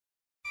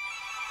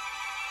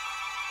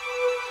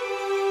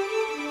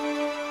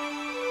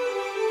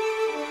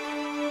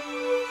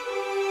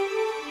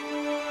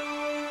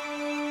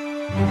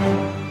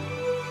Hello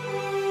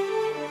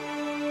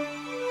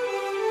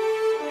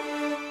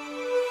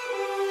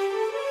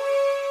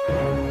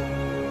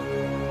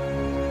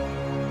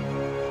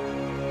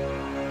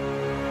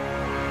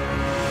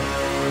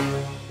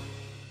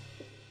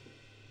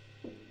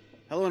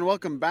and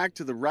welcome back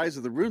to the Rise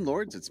of the Rune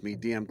Lords. It's me,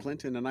 DM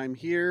Clinton, and I'm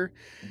here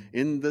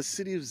in the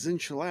city of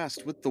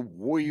Zinchalast with the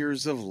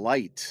Warriors of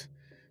Light,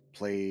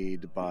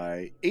 played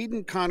by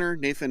Aiden, Connor,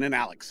 Nathan, and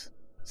Alex.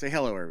 Say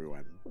hello,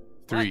 everyone.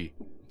 3,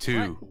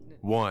 2,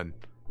 1.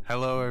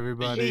 Hello,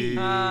 everybody.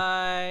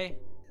 Hi.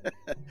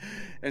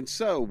 And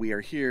so we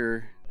are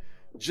here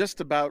just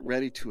about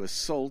ready to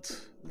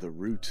assault the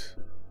root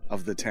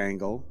of the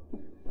Tangle.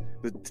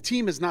 The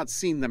team has not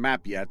seen the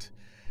map yet.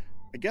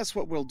 I guess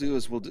what we'll do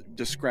is we'll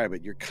describe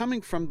it. You're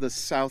coming from the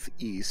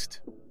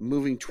southeast,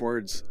 moving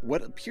towards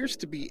what appears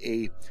to be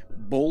a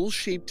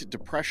bowl-shaped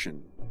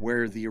depression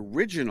where the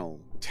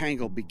original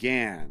Tangle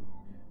began.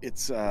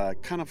 It's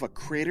kind of a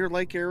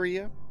crater-like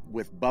area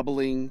with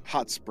bubbling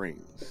hot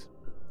springs.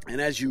 And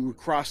as you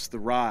cross the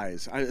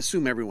rise, I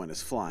assume everyone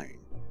is flying,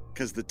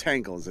 because the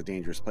Tangle is a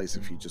dangerous place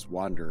if you just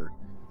wander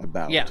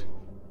about. Yeah.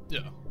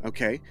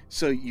 Okay,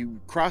 so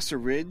you cross a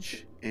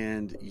ridge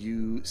and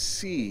you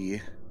see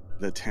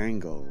the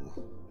Tangle.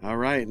 All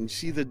right, and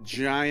see the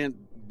giant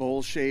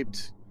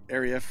bowl-shaped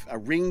area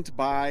ringed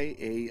by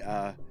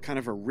a kind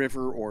of a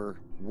river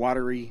or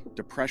watery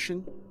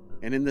depression.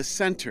 And in the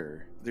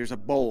center, there's a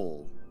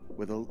bowl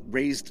with a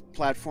raised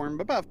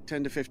platform about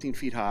 10 to 15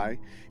 feet high.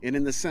 And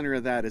in the center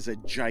of that is a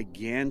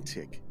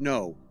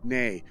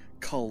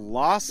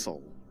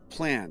colossal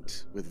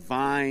plant with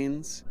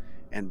vines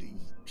and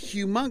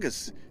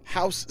humongous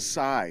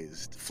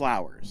house-sized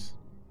flowers.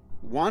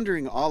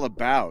 Wandering all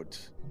about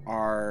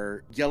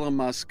are yellow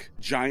musk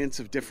giants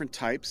of different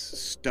types,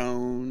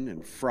 stone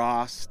and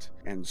frost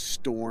and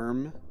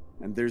storm.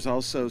 And there's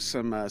also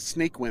some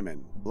snake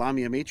women,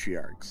 Lamia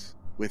matriarchs,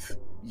 with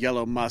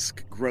yellow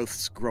musk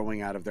growths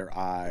growing out of their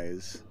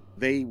eyes.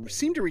 They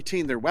seem to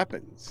retain their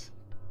weapons.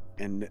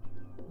 And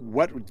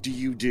what do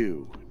you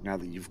do now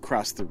that you've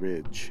crossed the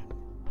ridge?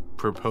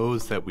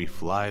 Propose that we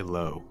fly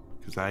low,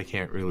 because I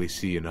can't really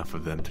see enough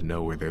of them to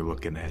know where they're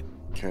looking at.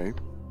 Okay.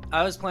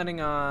 I was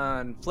planning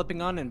on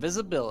flipping on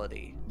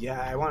invisibility.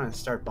 Yeah, I want to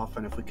start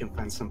buffing if we can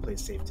find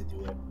someplace safe to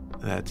do it.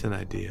 That's an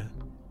idea.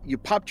 You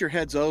popped your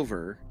heads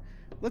over.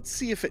 Let's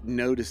see if it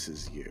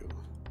notices you.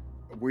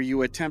 Were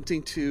you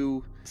attempting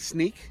to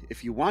sneak?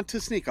 If you want to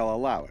sneak, I'll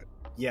allow it.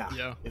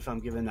 Yeah. If I'm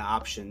given the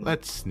option.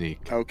 Let's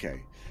sneak.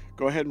 Okay.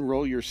 Go ahead and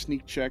roll your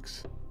sneak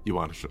checks. You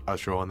want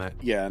us roll on that?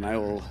 Yeah, and I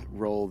will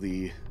roll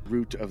the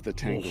root of the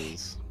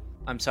tangles.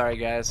 I'm sorry,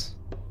 guys.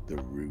 The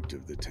root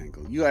of the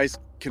Tangle. You guys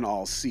can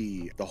all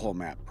see the whole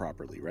map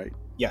properly, right?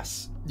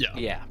 Yes.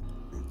 Yeah.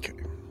 Okay.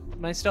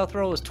 My stealth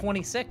roll was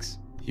 26.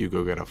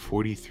 Hugo got a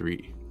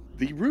 43.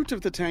 The root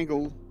of the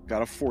Tangle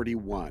got a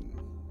 41.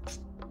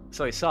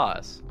 So he saw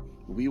us.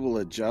 We will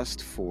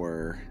adjust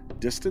for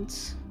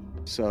distance.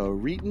 So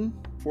Reeton,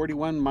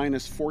 41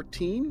 minus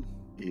 14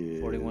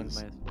 is... 41 minus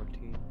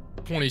 14.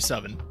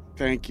 27.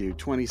 Thank you.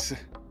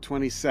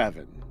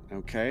 27.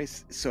 Okay.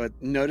 So it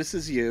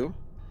notices you.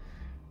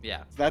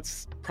 Yeah.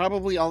 That's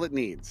probably all it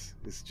needs.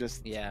 It's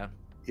just... Yeah.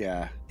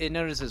 Yeah. It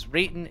notices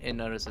Reeton, it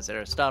notices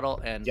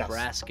Aristotle, and Yes.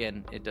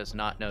 Braskin, it does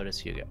not notice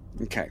Hugo.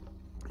 Okay.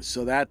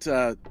 So that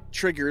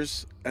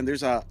triggers, and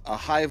there's a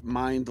hive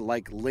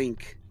mind-like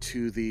link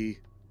to the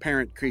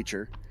parent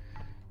creature.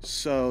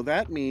 So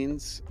that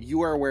means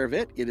you are aware of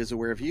it. It is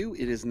aware of you.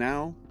 It is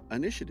now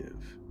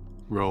initiative.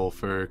 Roll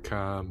for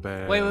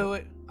combat.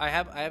 Wait. I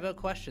have a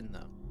question,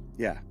 though.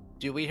 Yeah.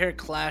 Do we hear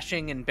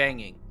clashing and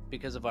banging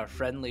because of our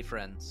friendly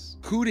friends?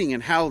 Hooting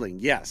and howling,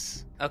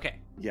 yes. Okay.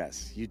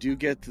 Yes, you do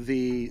get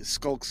the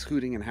skulks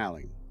hooting and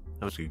howling.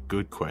 That was a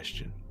good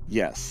question.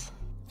 Yes.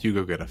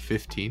 Hugo got a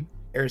 15.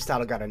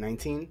 Aristotle got a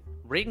 19.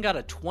 Reeton got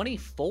a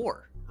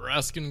 24.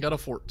 Raskin got a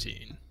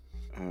 14.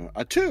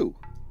 A 2.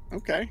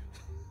 Okay.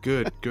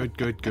 Good.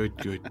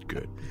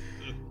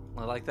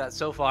 I like that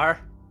so far.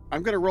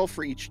 I'm going to roll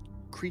for each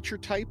creature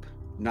type,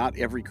 not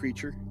every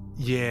creature.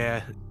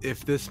 Yeah,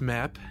 if this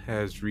map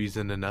has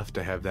reason enough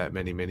to have that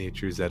many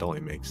miniatures, that only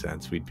makes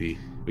sense. We'd be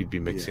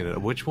mixing it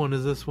up. Which one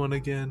is this one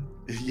again?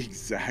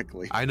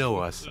 Exactly. I know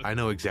us. I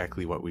know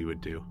exactly what we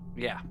would do.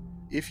 Yeah.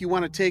 If you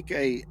want to take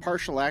a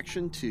partial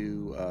action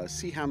to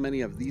see how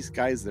many of these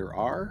guys there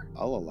are,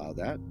 I'll allow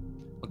that.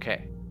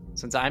 Okay.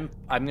 Since I'm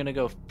gonna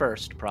go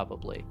first,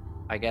 probably.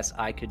 I guess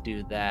I could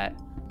do that.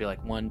 Be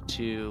like 1,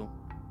 2.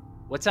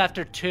 What's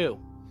after 2?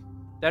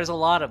 There's a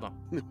lot of them.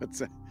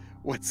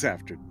 What's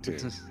after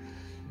 2?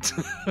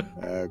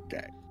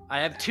 Okay. I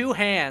have 2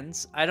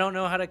 hands. I don't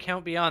know how to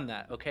count beyond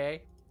that.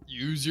 Okay.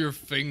 Use your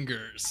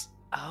fingers.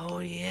 Oh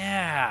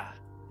yeah.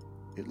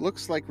 It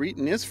looks like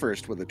Reeton is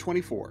first with a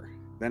 24.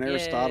 Then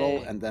Aristotle,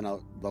 Yay. and then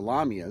the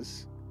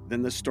Lamias,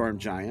 then the Storm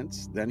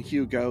Giants, then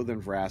Hugo,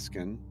 then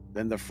Vraskin,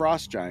 then the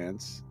Frost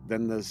Giants,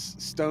 then the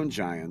Stone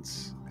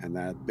Giants, and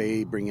that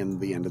they bring in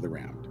the end of the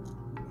round.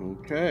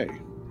 Okay,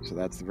 so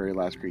that's the very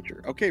last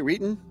creature. Okay,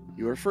 Reeton,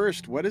 you are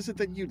first. What is it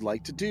that you'd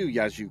like to do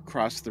as you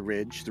cross the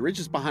ridge? The ridge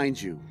is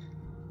behind you.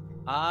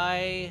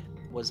 I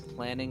was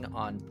planning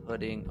on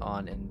putting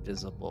on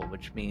invisible,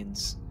 which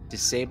means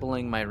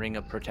disabling my ring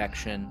of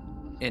protection,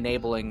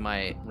 enabling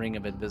my ring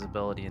of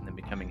invisibility, and then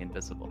becoming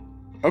invisible.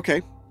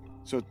 Okay.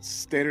 So it's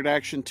standard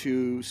action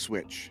to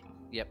switch.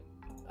 Yep.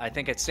 I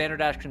think it's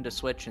standard action to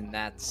switch, and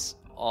that's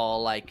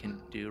all I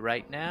can do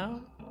right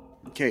now.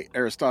 Okay,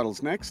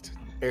 Aristotle's next.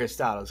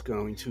 Aristotle's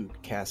going to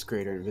cast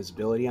greater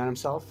invisibility on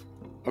himself.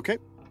 Okay.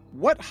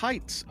 What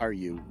height are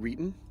you,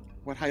 Reeton?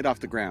 What height off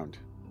the ground?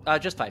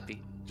 Just 5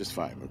 feet. Just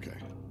 5, okay.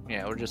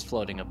 Yeah, we're just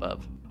floating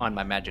above on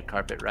my magic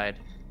carpet ride.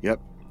 Yep.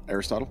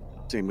 Aristotle,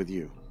 same with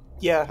you.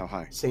 Yeah, How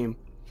high? same.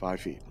 5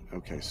 feet.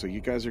 Okay, so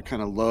you guys are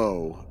kind of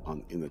low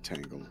in the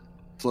tangle,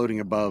 floating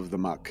above the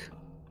muck.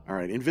 All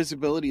right,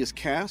 invisibility is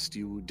cast.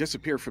 You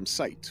disappear from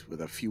sight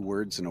with a few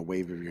words and a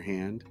wave of your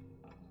hand.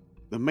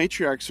 The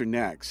matriarchs are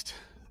next.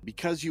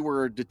 Because you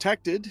were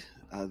detected,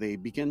 they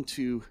begin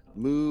to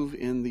move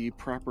in the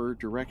proper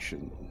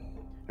direction.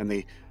 And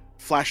they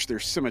flash their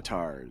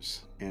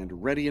scimitars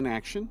and ready in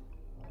action.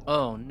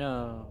 Oh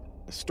no.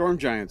 The storm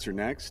giants are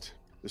next.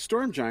 The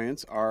storm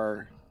giants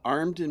are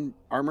armed in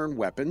armor and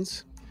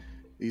weapons.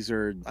 These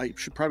are, I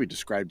should probably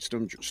describe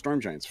storm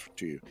giants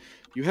to you.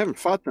 You haven't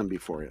fought them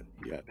before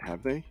yet,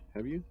 have they?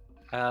 Have you?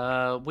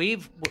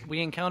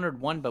 We encountered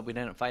one, but we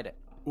didn't fight it.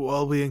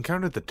 Well, we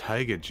encountered the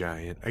Taiga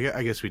giant.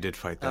 I guess we did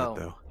fight that, Oh.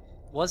 though.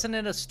 Wasn't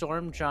it a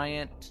storm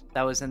giant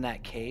that was in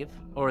that cave?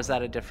 Or was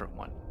that a different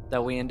one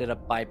that we ended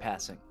up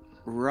bypassing?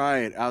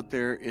 Right, out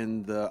there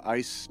in the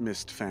ice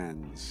mist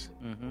fans.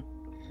 Mm-hmm.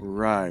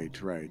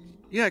 Right.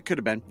 Yeah, it could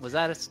have been. Was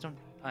that a storm?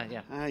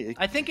 Yeah. It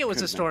I think it was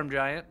could a have been. storm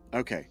giant.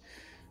 Okay.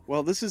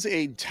 Well, this is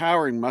a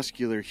towering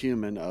muscular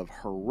human of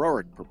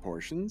heroic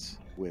proportions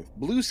with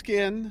blue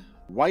skin,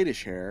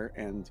 whitish hair,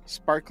 and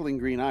sparkling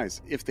green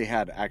eyes. If they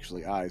had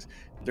actually eyes,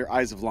 their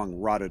eyes have long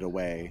rotted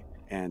away,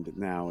 and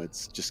now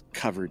it's just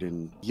covered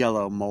in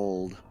yellow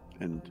mold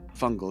and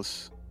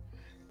fungus.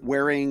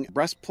 Wearing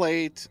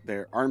breastplate,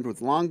 they're armed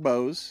with long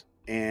bows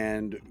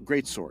and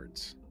great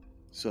swords.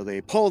 So they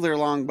pull their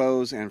long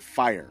bows and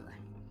fire.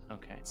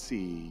 Okay. Let's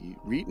see.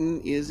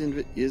 Reeton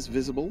is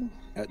visible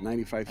at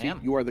 95 I feet. am.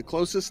 You are the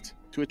closest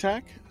to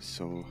attack,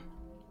 so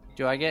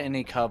Do I get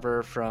any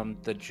cover from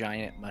the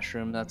giant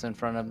mushroom that's in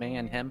front of me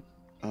and him?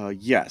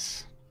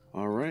 yes.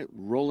 All right,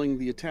 rolling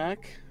the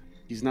attack.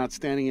 He's not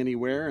standing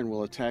anywhere and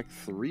will attack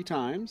 3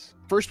 times.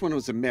 First one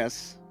was a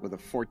miss with a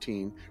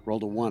 14,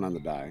 rolled a 1 on the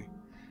die.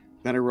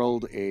 Then I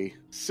rolled a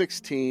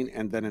 16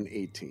 and then an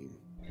 18.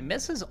 It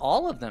misses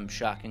all of them,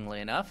 shockingly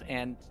enough.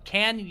 And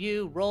can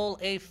you roll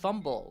a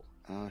fumble?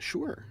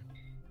 Sure.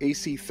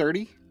 AC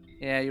 30.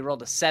 Yeah, you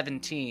rolled a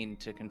 17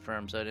 to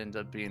confirm, so it ended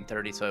up being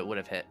 30, so it would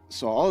have hit.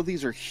 So all of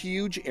these are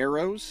huge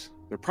arrows.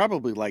 They're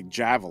probably like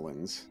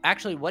javelins.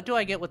 Actually, what do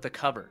I get with the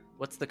cover?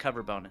 What's the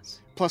cover bonus?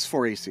 Plus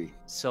 4 AC.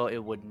 So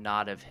it would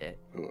not have hit.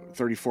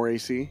 34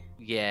 AC.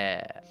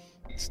 Yeah.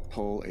 Let's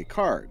pull a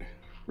card.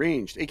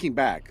 Ranged, aching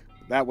back.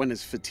 That one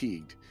is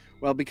fatigued.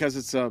 Well, because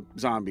it's a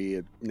zombie,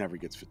 it never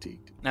gets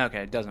fatigued.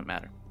 Okay, it doesn't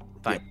matter.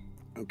 Fine.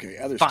 Okay,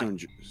 other Fine.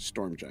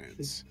 storm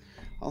giants.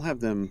 I'll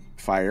have them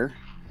fire.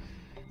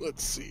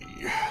 Let's see.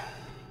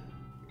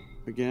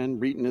 Again,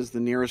 Reeton is the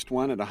nearest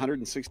one at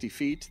 160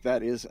 feet.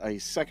 That is a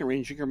second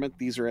range increment.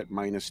 These are at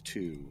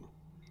 -2.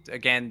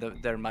 Again,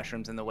 there are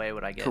mushrooms in the way.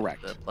 Would I get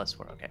Correct. the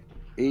 +4? Okay.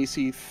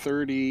 AC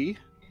 30,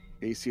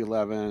 AC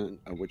 11,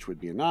 which would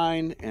be a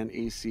 9, and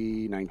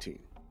AC 19.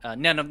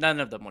 None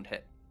of them would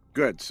hit.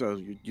 Good,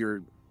 so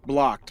you're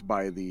blocked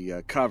by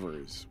the cover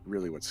is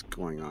really what's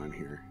going on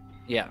here.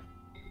 Yeah.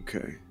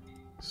 Okay,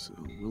 so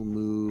we'll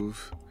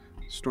move.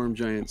 Storm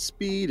Giant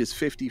speed is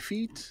 50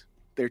 feet.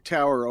 Their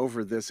tower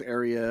over this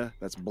area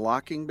that's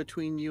blocking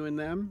between you and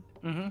them.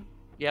 Mm-hmm.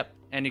 Yep.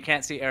 And you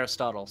can't see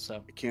Aristotle,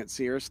 so. I can't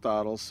see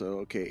Aristotle, so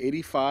okay,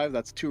 85,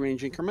 that's 2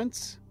 range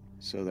increments.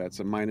 So that's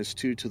a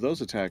 -2 to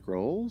those attack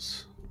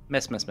rolls.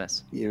 Miss.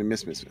 Yeah,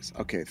 miss.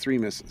 Okay, 3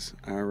 misses.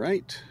 All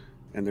right.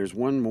 And there's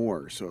one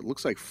more, so it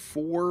looks like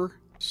 4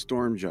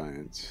 Storm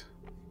Giants.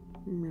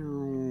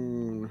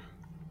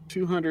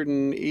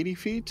 280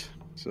 feet.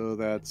 So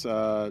that's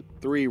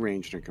 3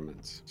 ranged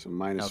increments. So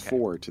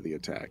 -4 to the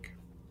attack.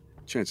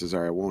 Chances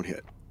are I won't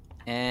hit.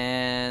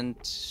 And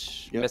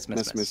Yep,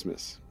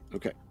 miss.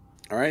 Okay.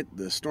 All right,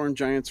 the Storm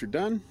Giants are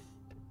done.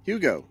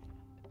 Hugo.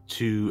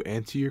 To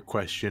answer your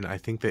question, I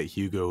think that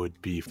Hugo would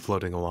be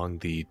floating along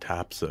the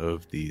tops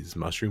of these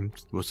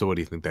mushrooms. So what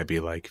do you think that'd be,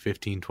 like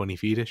 15, 20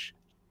 feet-ish?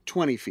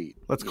 20 feet.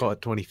 Let's call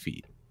it 20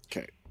 feet.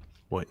 Okay.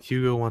 What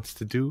Hugo wants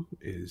to do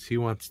is he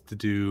wants to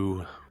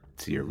do...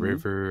 See a Mhm.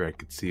 river. I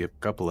could see a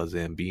couple of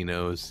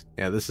Zambinos.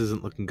 Yeah, this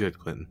isn't looking good,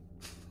 Clinton.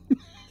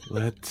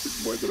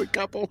 Let's... More than a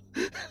couple.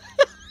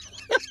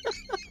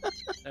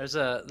 there's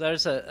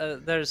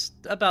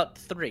about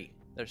 3.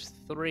 There's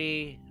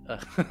 3.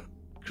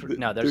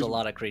 No, there's a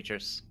lot of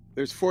creatures.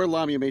 There's 4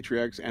 Lamia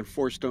Matriarchs and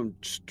 4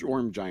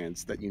 Storm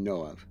Giants that you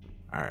know of.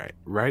 All right.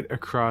 Right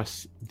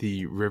across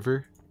the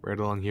river, right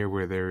along here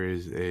where there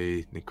is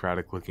a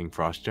necrotic-looking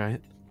frost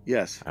giant,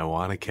 Yes. I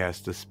want to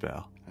cast a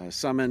spell.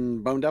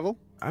 Summon Bone Devil.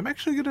 I'm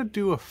actually going to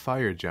do a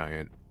fire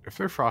giant If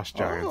they're frost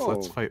giants,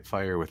 let's Oh. fight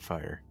fire with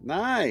fire.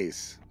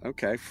 Nice.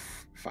 Okay.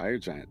 Fire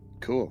giant.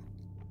 Cool.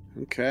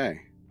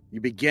 Okay.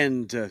 You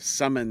begin to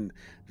summon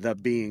the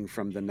being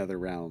from the nether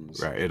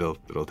realms. Right, it'll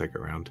take a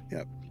round.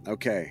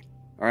 Okay.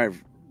 All right.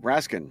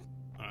 Raskin.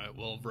 Alright,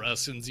 well,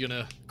 Vraskin's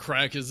gonna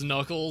crack his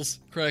knuckles,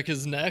 crack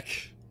his neck.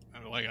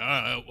 I'm like,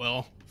 alright,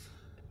 well,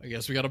 I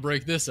guess we gotta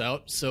break this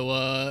out. So,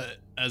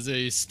 as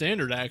a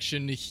standard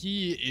action,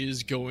 he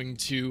is going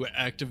to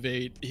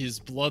activate his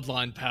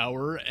bloodline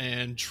power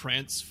and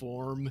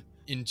transform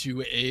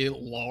into a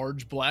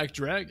large black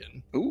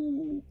dragon,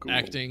 Ooh, cool.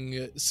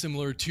 acting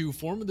similar to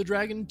Form of the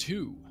Dragon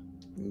 2.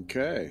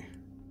 Okay.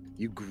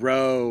 You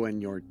grow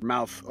and your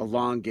mouth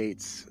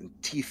elongates and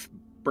teeth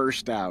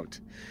burst out.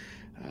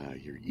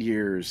 Your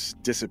ears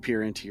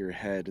disappear into your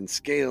head and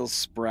scales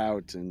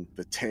sprout and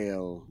the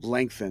tail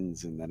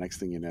lengthens, and the next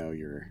thing you know,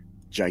 you're a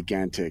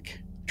gigantic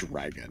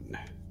dragon.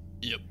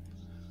 Yep.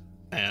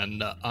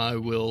 And I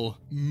will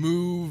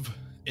move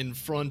in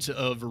front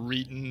of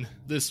Reeton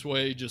this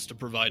way just to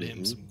provide him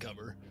Mhm. some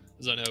cover.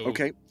 Because I know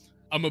Okay.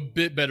 I'm a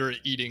bit better at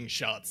eating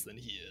shots than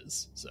he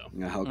is. So,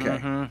 Okay.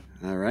 Mhm.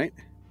 All right.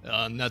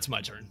 and that's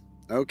my turn.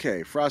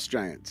 Okay, frost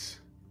giants.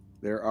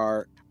 There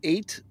are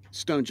 8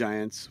 stone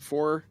giants,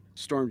 4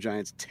 storm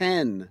giants,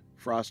 10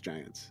 frost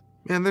giants.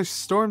 Man, there's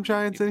storm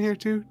giants in here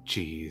too?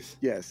 Jeez.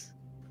 Yes.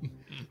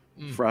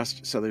 Mm.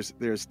 Frost. So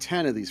there's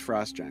 10 of these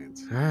frost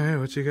giants. Alright,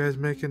 what you guys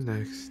making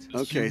next?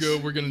 Okay. Hugo,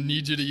 we're going to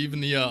need you to even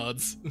the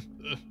odds.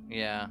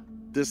 Yeah.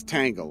 This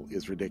tangle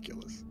is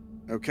ridiculous.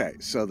 Okay,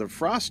 so the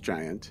frost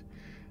giant,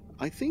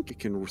 I think it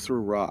can throw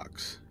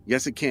rocks.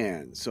 Yes, it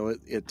can. So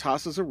it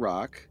tosses a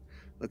rock.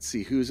 Let's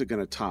see, who's it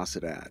going to toss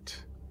it at?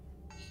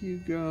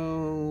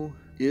 Hugo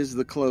is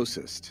the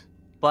closest.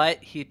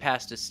 But he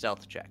passed his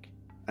stealth check.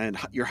 And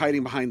you're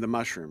hiding behind the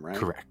mushroom, right?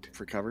 Correct.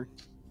 For cover?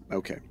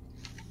 Okay.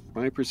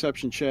 My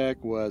perception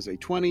check was a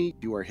 20.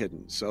 You are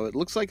hidden. So it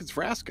looks like it's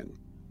Vraskin.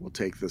 We'll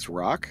take this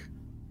rock.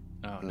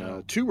 Oh,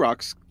 no. 2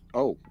 rocks.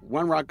 Oh,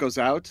 1 rock goes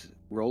out.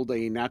 Rolled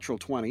a natural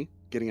 20,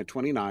 getting a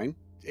 29.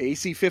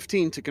 AC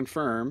 15 to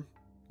confirm.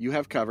 You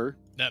have cover.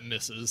 That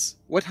misses.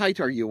 What height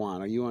are you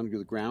on? Are you on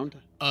the ground?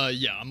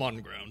 Yeah, I'm on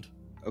ground.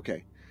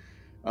 Okay.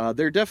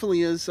 There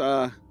definitely is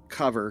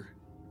cover.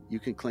 You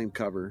can claim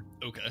cover.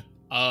 Okay.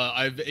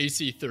 I have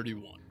AC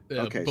 31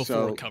 Okay, before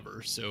so-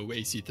 cover, so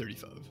AC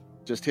 35.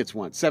 Just hits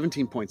once.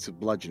 17 points of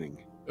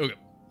bludgeoning. Okay,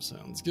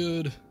 sounds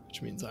good.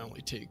 Which means I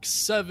only take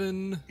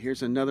 7.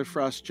 Here's another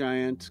frost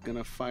giant.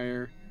 Gonna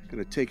fire.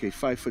 Gonna take a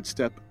 5-foot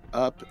step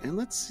up, and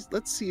let's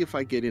see if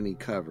I get any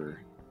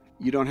cover.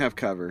 You don't have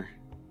cover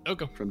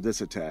Okay. from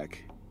this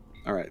attack.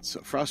 All right. So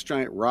frost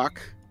giant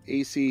rock.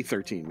 AC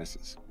 13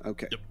 misses.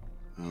 Okay. Yep.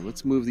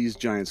 Let's move these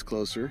giants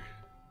closer.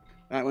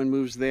 That one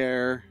moves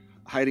there,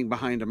 hiding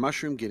behind a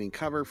mushroom, getting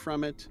cover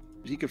from it.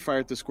 He could fire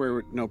at the square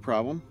with no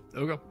problem.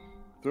 Okay.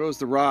 Throws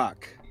the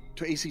rock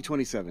to AC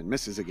 27,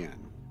 misses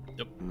again.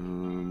 Yep.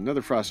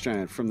 Another frost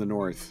giant from the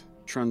north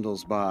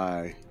trundles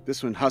by.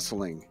 This one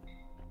hustling.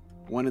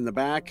 One in the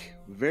back,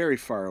 very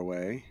far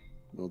away,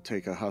 will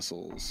take a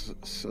hustle.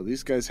 So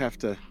these guys have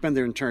to spend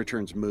their entire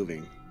turns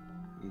moving.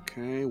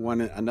 Okay,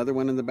 another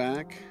one in the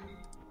back.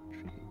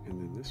 And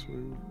then this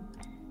one.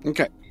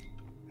 Okay.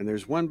 And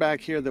there's one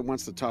back here that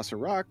wants to toss a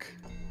rock.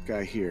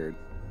 Guy here.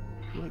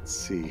 Let's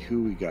see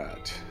who we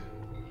got.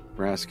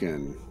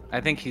 Raskin. I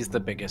think he's the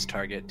biggest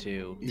target,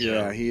 too.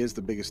 Yeah, he is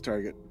the biggest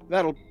target.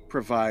 That'll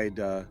provide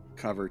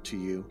cover to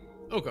you.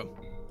 Okay.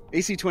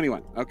 AC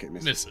 21. Okay,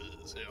 misses.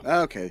 Misses.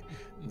 Yeah. Okay.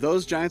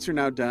 Those giants are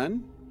now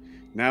done.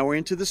 Now we're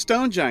into the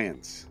stone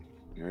giants.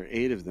 There are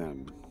 8 of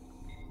them.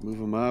 Move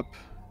them up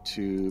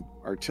to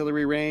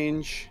artillery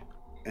range.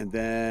 And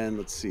then,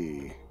 let's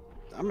see.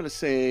 I'm going to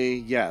say,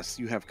 yes,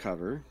 you have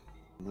cover.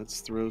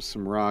 Let's throw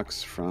some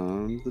rocks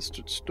from the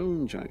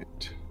stone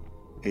giant.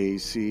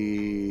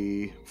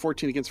 AC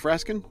 14 against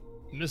Vraskin.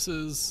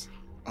 Misses.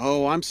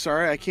 Oh, I'm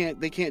sorry.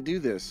 They can't do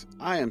this.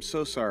 I am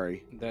so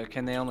sorry.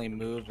 Can they only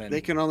move and...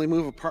 They can only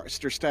move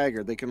apart or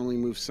staggered. They can only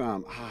move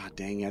some. Ah,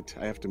 dang it.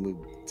 I have to move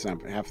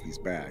half of these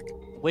back.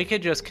 We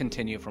could just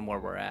continue from where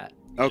we're at.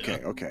 Okay,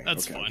 Yeah, okay.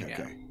 that's okay, fine. Okay,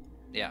 Yeah. okay.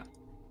 Yeah.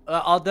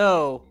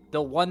 Although,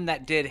 the one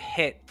that did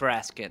hit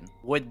Vraskin,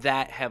 would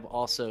that have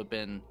also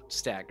been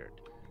staggered?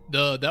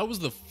 That was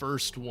the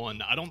first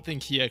one. I don't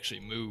think he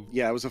actually moved.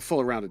 Yeah, it was a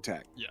full round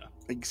attack. Yeah.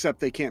 Except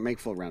they can't make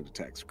full round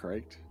attacks,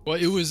 correct? Well,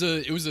 it was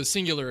a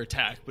singular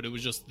attack, but it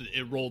was just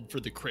it rolled for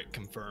the crit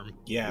confirm.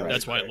 Yeah,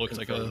 That's why right, it looks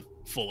like confirm.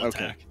 a full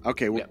Okay. attack.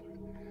 Okay. Well, Yep.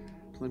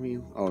 let me.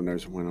 Oh, and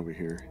there's one over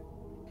here.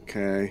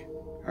 Okay.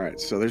 All right.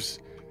 So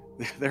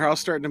they're all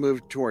starting to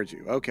move towards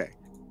you. Okay.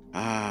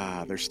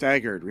 Ah, they're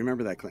staggered.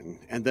 Remember that, Clinton.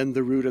 And then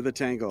the root of the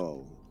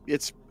tangle.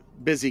 It's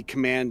busy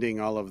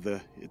commanding all of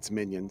its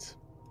minions.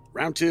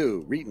 Round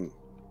 2, Reeton.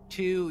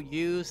 To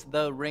use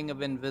the Ring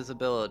of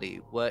Invisibility,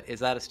 is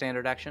that a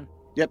standard action?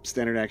 Yep,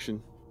 standard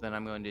action. Then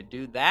I'm going to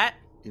do that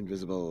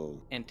Invisible.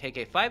 and take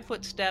a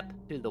 5-foot step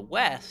to the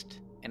west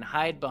and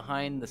hide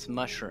behind this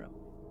mushroom.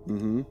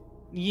 Mm-hmm.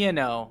 You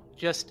know,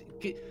 just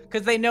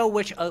because they know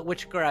which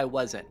guy I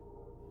wasn't.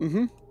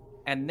 Mm-hmm.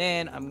 And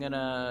then I'm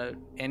gonna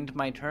end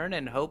my turn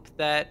and hope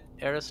that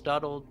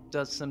Aristotle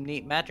does some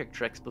neat magic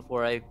tricks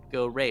before I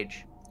go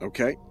rage.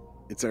 Okay.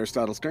 It's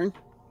Aristotle's turn.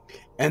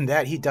 And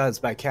that he does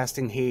by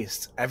casting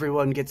haste.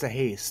 Everyone gets a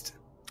haste.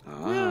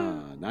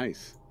 Ah,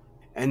 nice.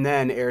 And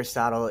then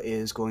Aristotle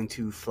is going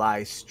to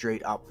fly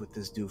straight up with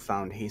this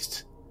newfound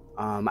haste.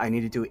 I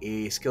need to do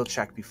a skill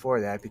check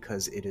before that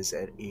because it is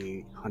at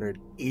a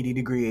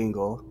 180-degree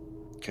angle.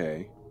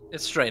 Okay.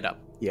 It's straight up.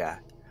 Yeah.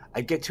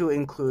 I get to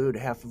include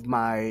half of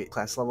my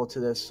class level to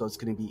this, so it's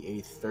going to be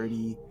a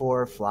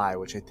 34 fly,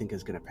 which I think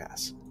is going to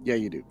pass. Yeah,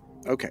 you do.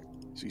 Okay.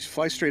 So you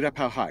fly straight up.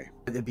 How high?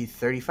 It'd be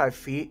 35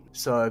 feet,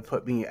 so it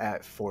put me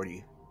at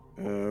 40.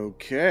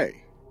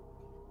 Okay.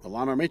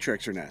 Alarm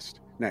Matrix or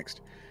next.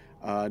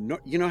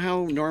 You know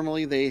how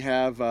normally they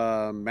have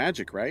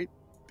magic, right?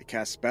 They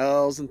cast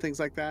spells and things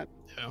like that.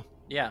 Yeah.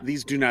 Yeah.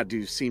 These do not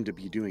seem to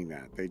be doing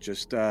that. They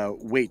just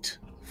wait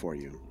for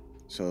you.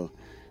 So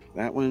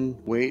that one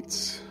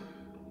waits.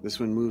 This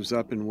one moves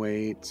up and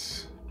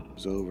waits.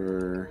 Moves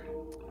over.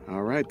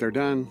 All right, they're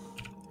done.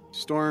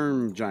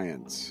 Storm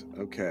Giants.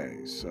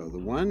 Okay, so the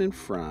one in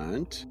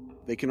front,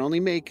 they can only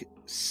make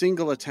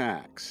single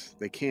attacks.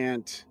 They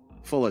can't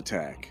full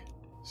attack.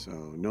 So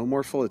no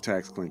more full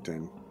attacks,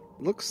 Clinton.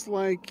 Looks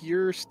like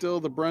you're still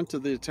the brunt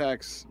of the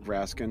attacks,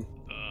 Vraskin.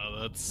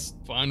 That's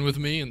fine with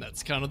me, and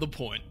that's kind of the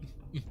point.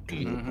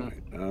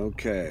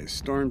 Okay,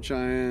 Storm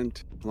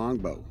Giant,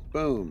 Longbow.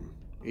 Boom.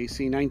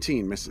 AC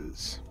 19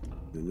 misses.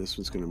 Then this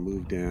one's going to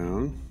move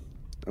down.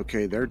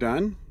 Okay, they're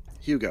done.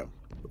 Hugo.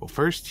 Well,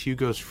 first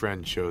Hugo's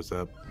friend shows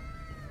up,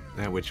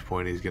 at which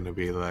point he's going to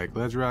be like,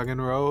 let's rock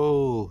and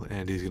roll,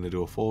 and he's going to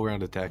do a full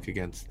round attack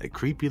against a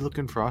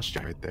creepy-looking frost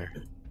giant there.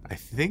 I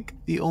think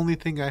the only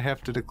thing I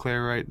have to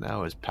declare right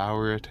now is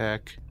power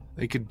attack.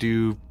 They could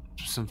do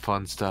some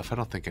fun stuff. I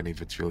don't think any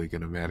of it's really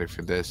going to matter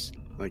for this.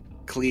 Like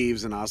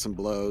cleaves and awesome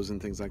blows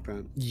and things like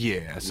that.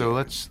 Yeah, so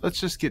let's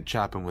just get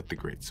chopping with the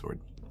greatsword.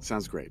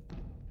 Sounds great.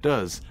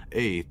 Does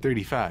a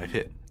 35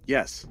 hit?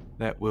 Yes.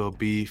 That will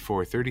be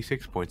for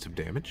 36 points of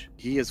damage.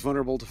 He is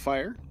vulnerable to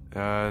fire.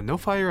 No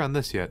fire on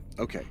this yet.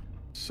 Okay.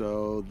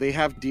 So they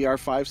have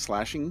DR5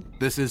 slashing.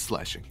 This is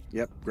slashing.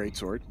 Yep, great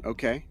sword.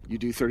 Okay. You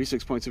do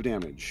 36 points of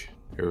damage.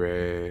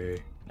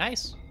 Hooray.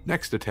 Nice.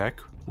 Next attack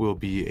will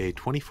be a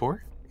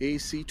 24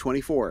 AC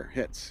 24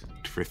 hits.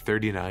 for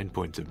 39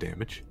 points of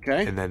damage.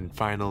 Okay. And then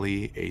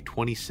finally a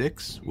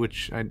 26,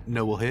 which I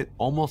know will hit,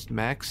 almost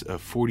max of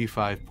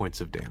 45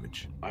 points of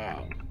damage.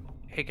 Wow.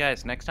 Hey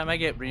guys, next time I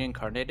get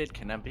reincarnated,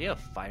 can I be a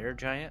fire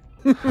giant?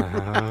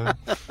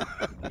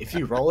 If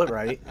you roll it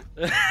right.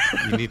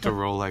 You need to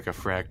roll like a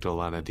fractal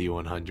on a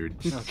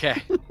D100.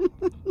 Okay.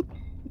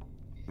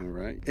 All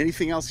right.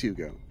 Anything else,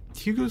 Hugo?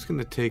 Hugo's going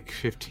to take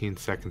 15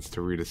 seconds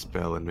to read a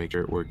spell and make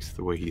sure it works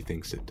the way he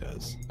thinks it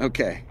does.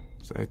 Okay.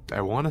 So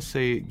I want to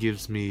say it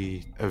gives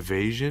me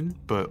evasion,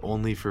 but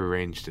only for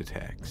ranged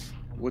attacks.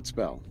 What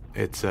spell?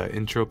 It's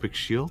Entropic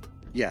Shield,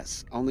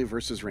 Yes. Only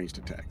versus ranged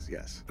attacks.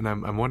 Yes. and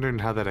I'm wondering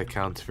how that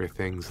accounts for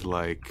things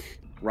like,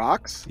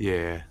 Rocks?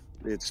 yeah,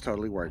 It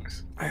totally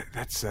works.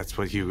 that's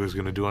what Hugo's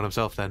going to do on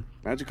himself then.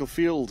 Magical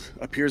field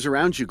appears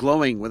around you,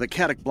 glowing with a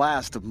chaotic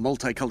blast of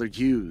multicolored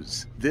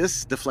hues.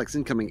 This deflects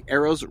incoming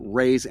arrows,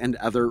 rays, and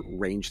other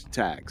ranged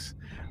attacks.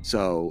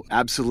 So,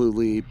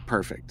 absolutely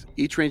perfect.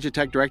 Each ranged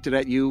attack directed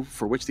at you,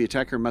 for which the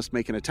attacker must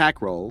make an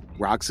attack roll,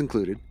 rocks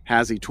included,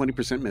 has a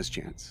 20%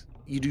 mischance.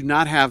 You do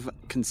not have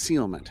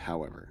concealment,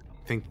 however.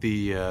 I think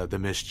the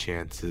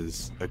mischance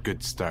is a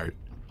good start.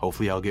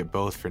 Hopefully I'll get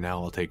both. For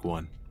now, I'll take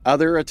one.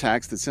 Other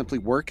attacks that simply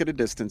work at a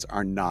distance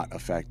are not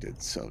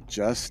affected, so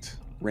just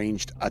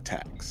ranged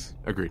attacks.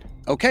 Agreed.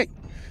 Okay,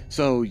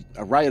 so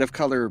a riot of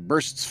color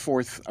bursts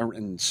forth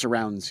and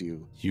surrounds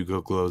you.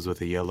 Hugo glows with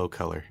a yellow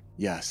color.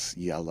 Yes,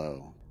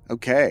 yellow.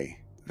 Okay,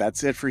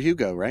 that's it for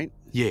Hugo, right?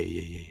 Yeah.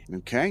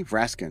 Okay,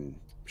 Vraskin, I'm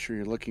sure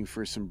you're looking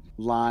for some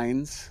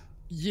lines.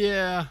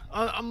 Yeah,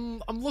 I'm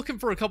looking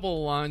for a couple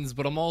of lines,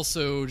 but I'm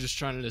also just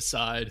trying to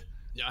decide,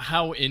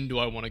 how in do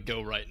I want to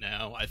go right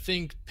now? I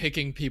think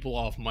picking people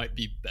off might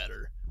be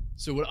better.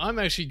 So what I'm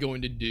actually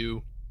going to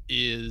do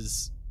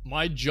is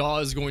my jaw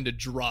is going to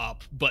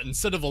drop, but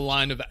instead of a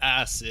line of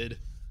acid,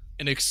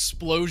 an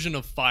explosion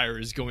of fire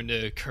is going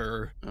to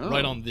occur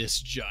right on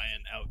this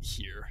giant out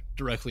here,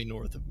 directly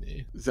north of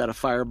me. Is that a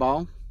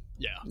fireball?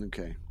 Yeah,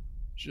 Okay.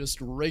 just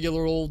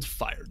regular old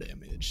fire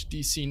damage.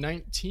 DC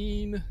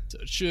 19, so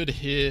it should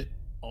hit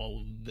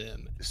all of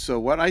them. So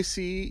what I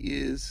see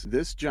is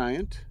this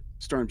giant,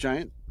 storm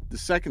giant, the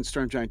second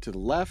storm giant to the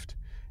left,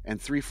 and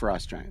 3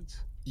 frost giants.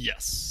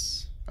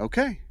 Yes.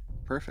 Okay,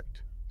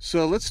 perfect.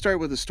 So let's start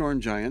with the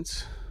storm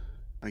giants.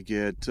 I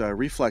get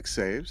reflex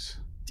saves.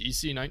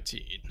 DC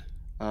 19.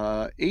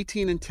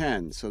 18 and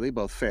 10, so they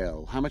both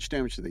fail. How much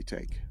damage do they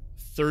take?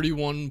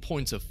 31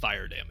 points of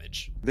fire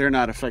damage. They're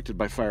not affected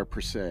by fire per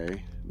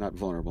se, not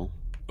vulnerable.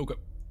 Okay.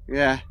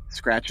 Yeah,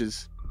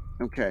 scratches.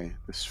 Okay,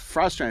 the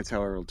frost giants,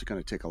 however, are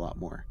going to take a lot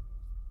more.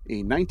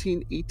 A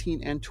 19,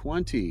 18, and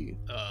 20.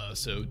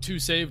 So 2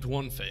 saved,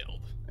 1 failed.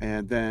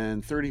 And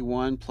then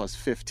 31 plus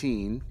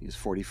 15 is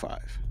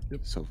 45.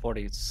 So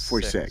 46.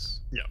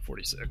 46. Yeah,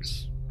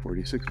 46.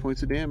 46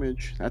 points of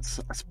damage. That's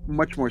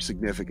much more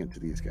significant to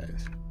these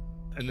guys.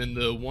 And then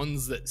the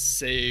ones that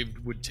saved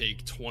would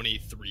take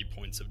 23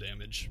 points of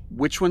damage.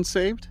 Which one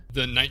saved?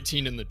 The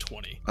 19 and the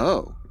 20.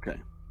 Oh, okay.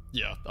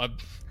 Yeah,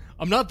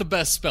 I'm not the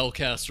best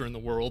spellcaster in the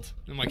world,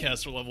 and my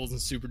caster level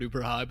isn't super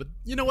duper high, but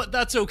you know what?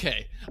 That's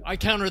okay. I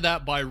counter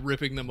that by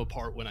ripping them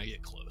apart when I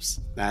get close.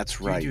 That's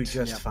right. You do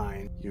just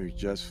fine. You're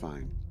just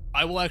fine.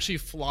 I will actually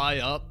fly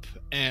up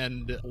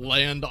and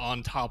land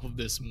on top of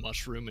this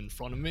mushroom in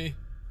front of me.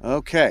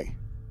 Okay.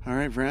 All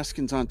right,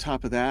 Vraskin's on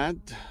top of that,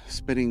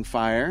 spitting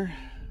fire.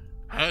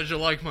 How'd you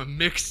like my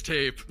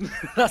mixtape?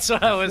 That's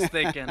what I was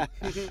thinking.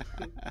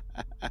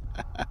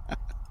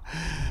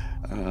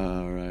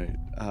 All right.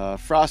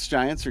 Frost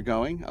giants are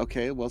going.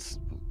 Okay, we'll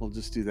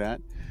just do that.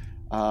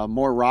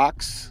 More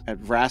rocks at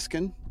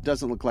Vraskin.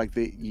 Doesn't look like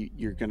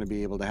you're going to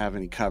be able to have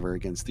any cover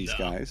against these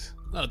guys.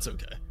 That's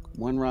okay.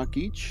 1 rock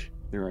each.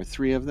 There are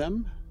 3 of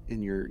them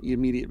in your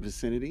immediate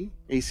vicinity.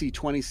 AC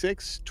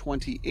 26,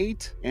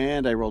 28,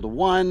 and I rolled a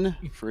 1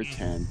 for a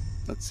 10.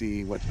 Let's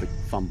see what the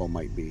fumble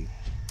might be.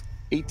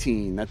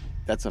 18.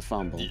 That's a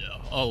fumble. Yeah,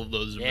 all of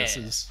those are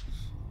misses.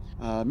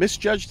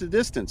 Misjudged the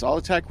distance. All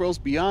attack rolls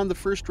beyond the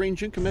first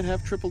range increment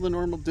have triple the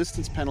normal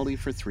distance penalty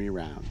for 3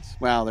 rounds.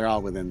 Well, they're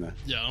all within the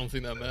Yeah, I don't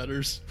think that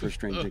matters.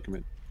 first range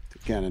increment.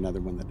 Again,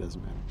 another one that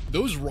doesn't matter.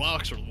 Those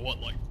rocks are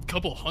what, like a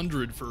couple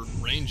hundred for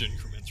range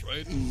increments,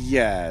 right?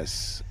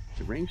 Yes.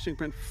 The range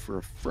increment for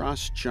a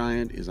frost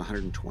giant is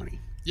 120.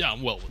 Yeah,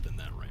 I'm well within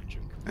that range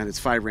increment. And it's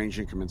 5 range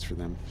increments for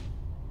them.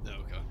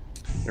 Okay.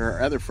 There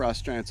are other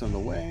frost giants on the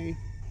way.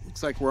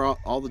 Looks like we're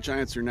all the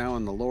giants are now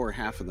in the lower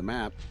half of the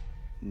map.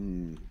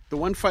 The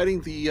one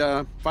fighting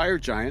the fire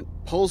giant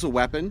pulls a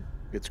weapon,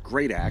 its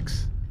great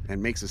axe,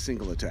 and makes a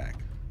single attack.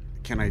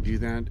 Can I do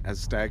that as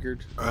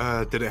staggered?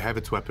 Did it have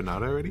its weapon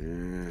out already?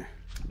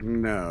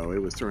 No, it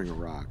was throwing a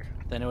rock.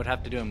 Then it would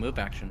have to do a move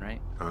action,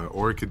 right?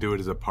 Or it could do it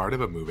as a part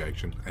of a move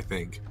action, I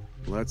think.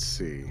 Let's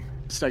see.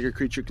 Staggered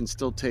creature can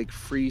still take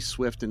free,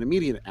 swift, and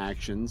immediate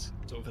actions.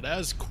 So if it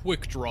has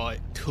quick draw,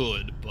 it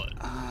could, but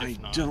I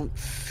if not, don't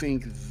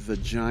think the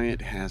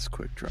giant has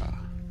quick draw.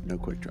 No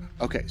quick draw.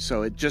 Okay,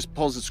 so it just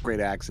pulls its great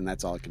axe, and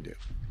that's all it can do.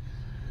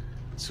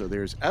 So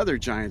there's other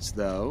giants,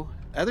 though.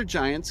 Other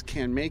giants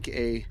can make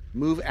a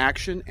move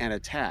action and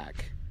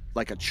attack,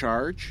 like a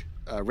charge.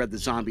 Read the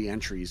zombie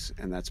entries,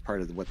 and that's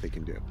part of what they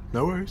can do.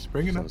 No worries,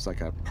 bring it So up. it's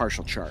like a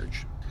partial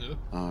charge. Yeah.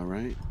 All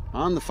right.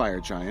 On the fire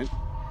giant,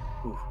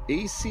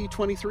 AC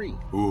 23.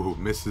 Ooh,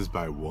 misses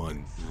by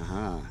 1.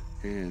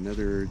 And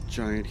another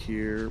giant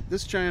here.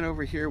 This giant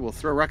over here will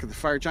throw a rock at the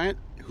fire giant,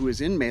 who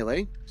is in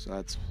melee. So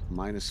that's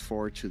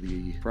 -4 to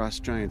the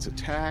frost giant's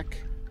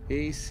attack.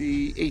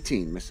 AC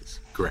 18 misses.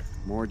 Correct.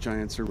 More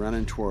giants are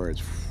running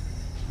towards.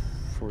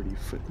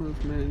 40-foot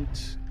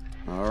movement.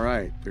 All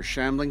right, they're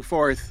shambling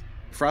forth.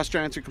 Frost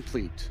giants are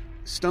complete.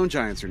 Stone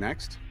giants are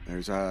next.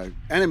 There's a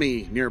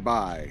enemy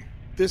nearby.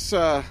 This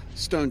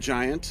stone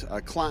giant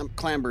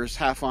clambers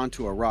half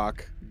onto a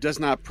rock. Does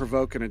not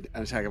provoke an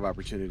attack of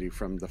opportunity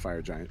from the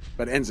fire giant,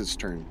 but ends its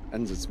turn,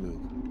 ends its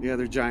move. The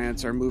other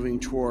giants are moving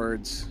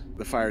towards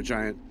the fire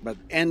giant, but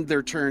end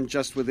their turn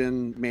just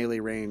within melee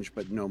range,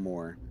 but no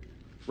more.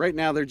 Right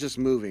now they're just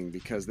moving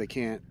because they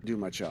can't do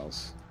much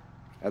else.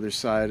 Other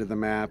side of the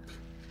map.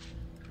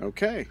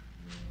 Okay.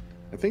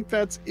 I think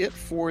that's it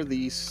for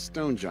the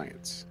stone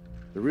giants.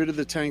 The Root of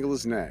the Tangle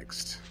is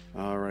next.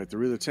 All right, the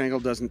Root of the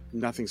Tangle does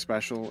nothing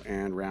special,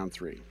 and round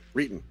 3.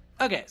 Reeton.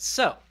 Okay,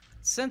 so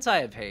since I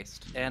have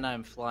haste and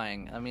I'm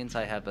flying, that means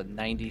I have a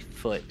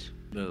 90-foot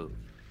move.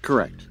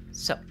 Correct.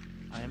 So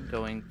I'm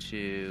going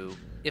to...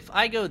 If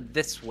I go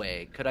this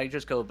way, could I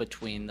just go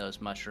between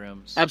those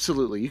mushrooms?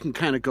 Absolutely. You can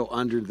kind of go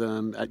under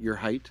them at your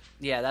height.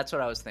 Yeah, that's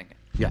what I was thinking.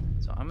 Yeah.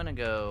 So I'm going to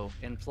go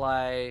and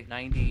fly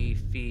 90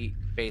 feet,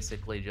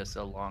 basically just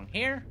along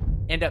here,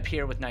 end up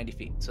here with 90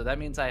 feet. So that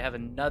means I have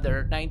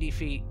another 90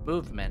 feet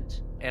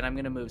movement, and I'm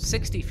going to move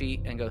 60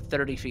 feet and go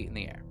 30 feet in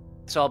the air.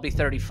 So I'll be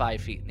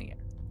 35 feet in the air.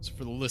 So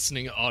for the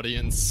listening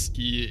audience,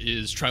 he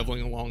is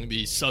traveling along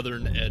the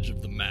southern edge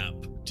of the map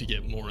to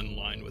get more in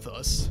line with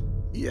us.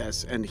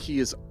 Yes, and he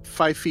is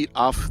 5 feet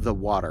off the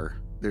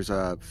water. There's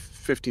a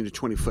 15 to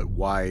 20 foot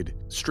wide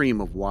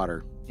stream of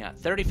water. Yeah,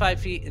 35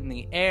 feet in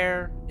the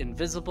air,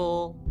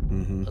 invisible,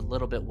 Mm-hmm. a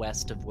little bit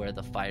west of where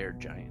the fire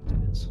giant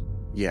is.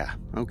 Yeah,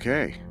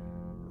 okay.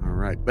 All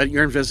right. But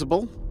you're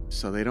invisible,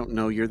 so they don't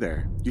know you're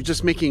there. You're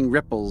just making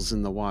ripples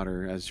in the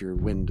water as your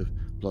wind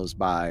blows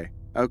by.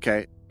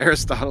 Okay,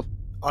 Aristotle.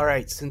 All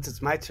right, since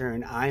it's my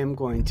turn, I am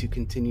going to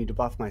continue to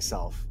buff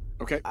myself.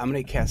 Okay. I'm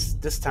going to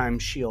cast, this time,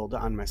 Shield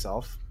on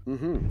myself.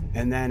 Mm-hmm.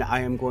 And then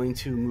I am going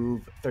to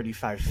move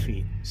 35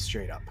 feet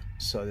straight up.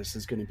 So this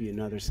is going to be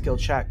another skill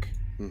check,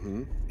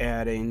 Mm-hmm.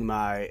 adding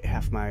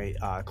half my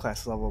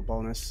class level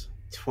bonus,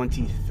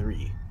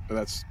 23.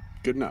 That's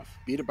good enough.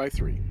 Beat it by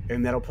 3.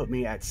 And that'll put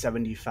me at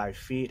 75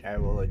 feet. I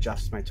will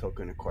adjust my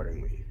token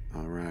accordingly.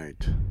 All right.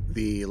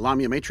 The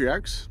Lamia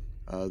matriarchs,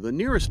 the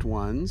nearest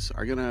ones,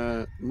 are going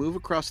to move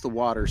across the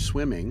water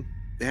swimming.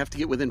 They have to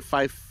get within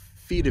 5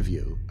 feet of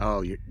you.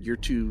 Oh, you're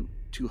too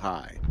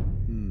high.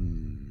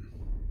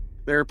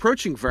 They're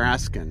approaching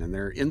Vraskin, and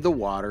they're in the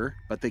water,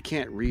 but they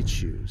can't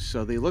reach you.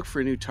 So they look for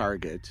a new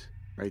target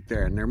right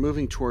there, and they're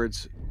moving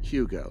towards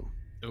Hugo.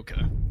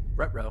 Okay.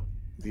 Ruh-roh.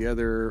 The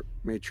other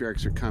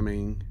matriarchs are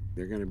coming.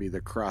 They're going to be the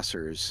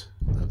crossers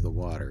of the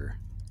water.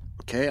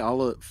 Okay,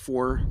 all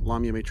 4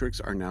 Lamia matriarchs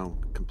are now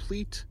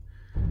complete.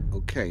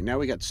 Okay, now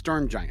we got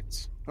storm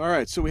giants. All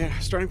right, so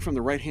starting from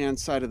the right-hand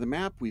side of the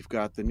map, we've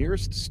got the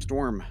nearest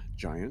storm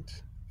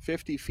giant,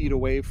 50 feet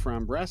away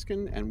from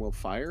Vraskin, and will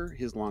fire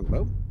his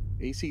longbow.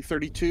 AC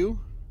 32.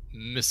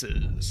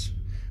 Misses.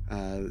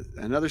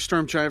 Another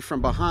storm giant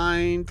from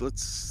behind.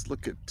 Let's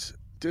look at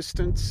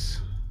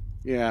distance.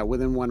 Yeah,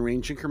 within 1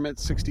 range increment,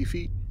 60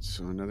 feet.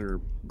 So another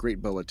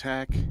great bow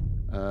attack.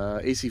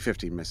 AC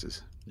 15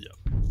 misses.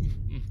 Yep.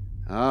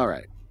 All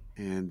right.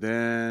 And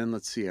then,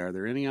 let's see, are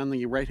there any on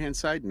the right-hand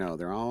side? No,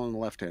 they're all on the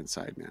left-hand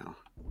side now.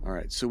 All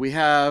right, so we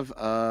have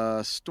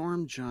a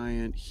storm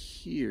giant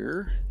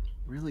here.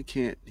 Really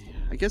can't...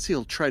 I guess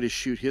he'll try to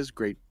shoot his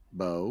great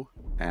bow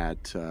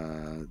at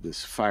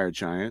this fire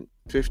giant.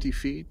 50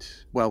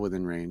 feet, well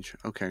within range.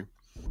 Okay.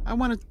 I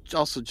want to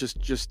also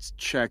just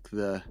check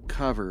the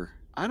cover.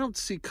 I don't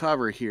see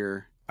cover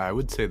here. I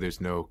would say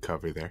there's no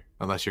cover there,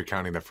 unless you're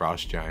counting the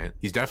frost giant.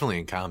 He's definitely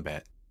in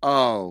combat.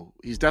 Oh,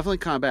 he's definitely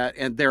combat,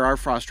 and there are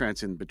frost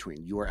giants in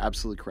between. You are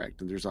absolutely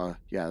correct. And there's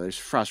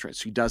frost giants,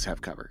 so he does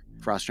have cover.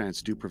 Frost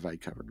giants do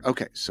provide cover.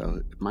 Okay,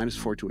 so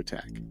 -4 to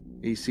attack.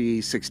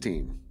 AC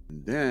 16.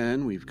 And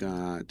then we've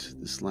got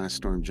this last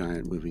storm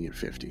giant moving at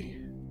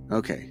 50.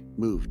 Okay,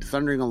 moved,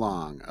 thundering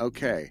along.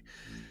 Okay.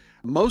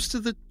 Most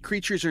of the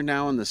creatures are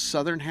now in the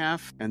southern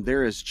half, and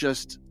there is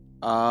just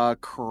a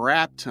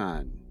crap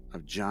ton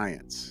of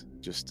giants.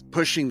 Just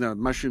pushing the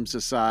mushrooms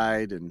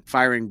aside and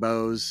firing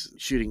bows,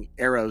 shooting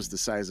arrows the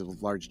size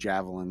of large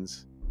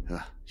javelins.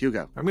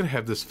 Hugo. I'm going to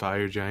have this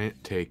fire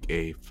giant take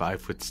a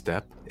 5-foot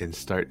step and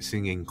start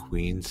singing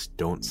Queen's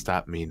Don't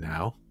Stop Me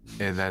Now.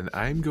 And then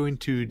I'm going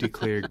to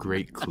declare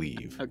Great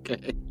Cleave.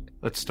 Okay.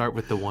 Let's start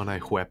with the one I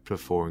whacked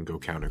before and go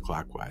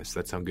counterclockwise.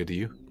 That sound good to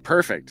you?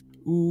 Perfect.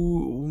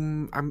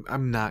 Ooh,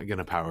 I'm not going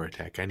to power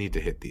attack. I need to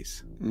hit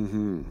these.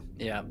 Mm-hmm.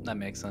 Yeah, that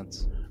makes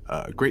sense.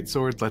 Great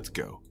sword, let's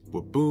go.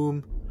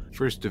 Boom.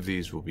 First of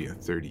these will be a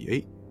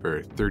 38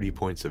 for 30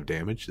 points of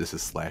damage. This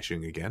is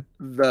slashing again.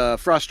 The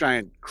frost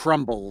giant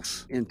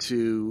crumbles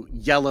into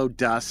yellow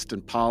dust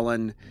and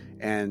pollen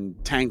and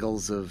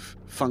tangles of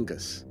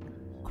fungus.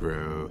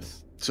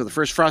 Gross. So the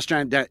first frost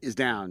giant is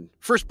down.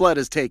 First blood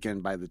is taken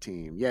by the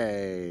team.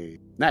 Yay.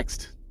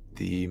 Next.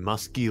 The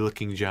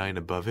musky-looking giant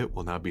above it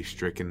will now be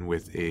stricken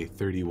with a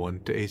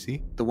 31 to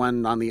AC. The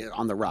one on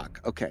the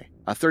rock. Okay.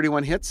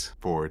 31 hits.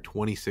 For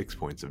 26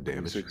 points of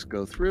damage. 26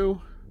 go through.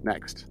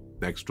 Next.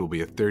 Next will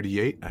be a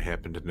 38. I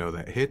happen to know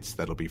that hits.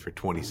 That'll be for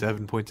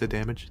 27 points of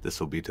damage. This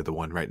will be to the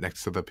one right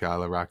next to the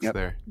pile of rocks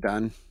there.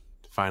 Done.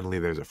 Finally,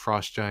 there's a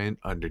frost giant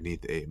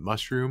underneath a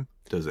mushroom.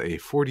 Does a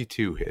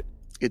 42 hit.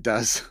 It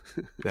does.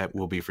 That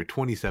will be for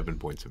 27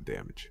 points of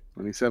damage.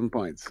 27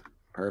 points.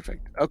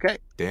 Perfect. Okay.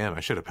 Damn, I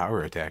should have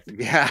power attacked.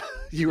 Yeah,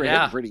 you were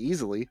hit pretty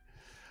easily.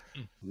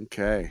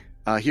 Okay.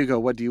 Hugo,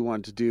 what do you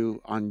want to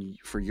do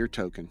for your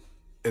token?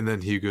 And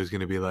then Hugo's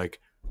going to be like,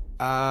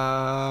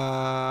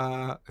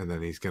 and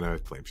then he's going to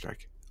flame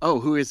strike. Oh,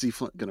 who is he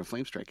going to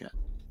flame strike at?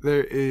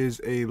 There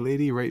is a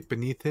lady right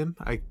beneath him.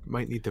 I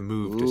might need to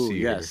move to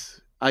see her.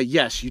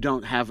 Yes, you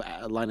don't have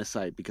a line of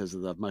sight because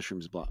of the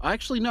mushrooms block.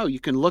 Actually, no, you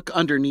can look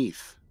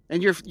underneath.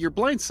 And your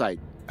blind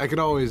sight. I could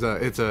always,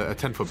 it's a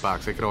 10-foot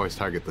box. I could always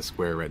target the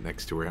square right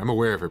next to her. I'm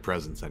aware of her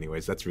presence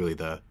anyways. That's really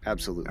the...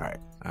 Absolutely. All right.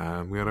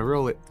 I'm going to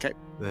roll it. Okay.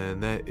 Then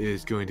that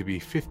is going to be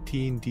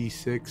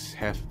 15d6,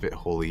 half of it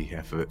holy,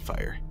 half of it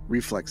fire.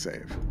 Reflex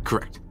save.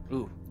 Correct.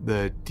 Ooh.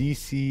 The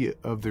DC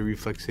of the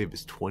reflex save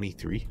is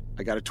 23.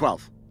 I got a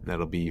 12.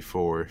 That'll be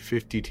for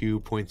 52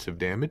 points of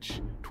damage,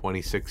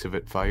 26 of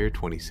it fire,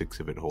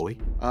 26 of it holy.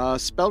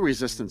 Spell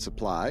resistance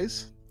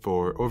applies.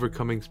 For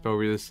overcoming spell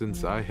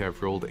resistance, I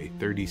have rolled a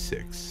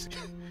 36.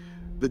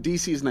 The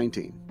DC is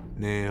 19.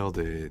 Nailed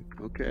it.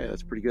 Okay,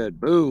 that's pretty good.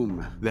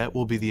 Boom. That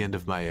will be the end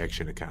of my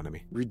action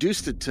economy.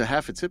 Reduced it to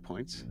half its hit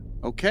points.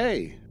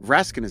 Okay,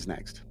 Vraskin is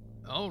next.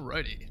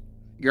 Alrighty.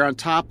 You're on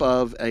top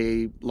of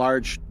a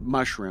large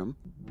mushroom.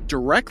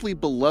 Directly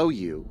below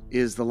you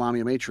is the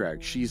Lamia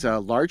matriarch. She's a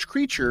large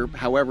creature,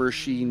 however,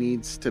 she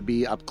needs to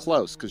be up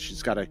close because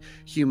she's got a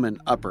human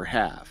upper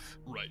half.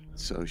 Right.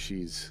 So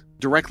she's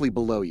directly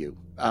below you.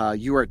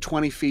 You are at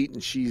 20 feet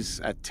and she's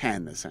at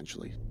 10,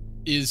 essentially.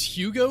 Is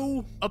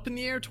Hugo up in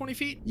the air 20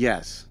 feet?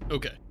 Yes.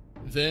 Okay.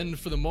 Then,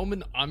 for the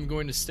moment, I'm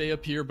going to stay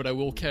up here, but I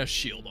will cast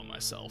shield on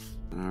myself.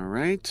 All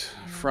right.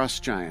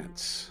 Frost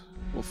giants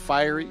will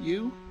fire at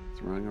you,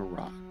 throwing a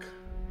rock.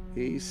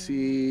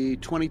 AC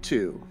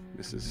 22.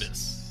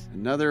 Miss.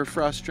 Another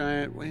frost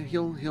giant. Well,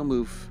 he'll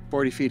move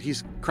 40 feet.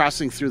 He's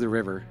crossing through the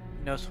river.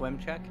 No swim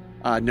check?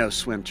 No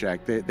swim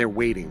check. They're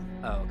waiting.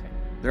 Oh, okay.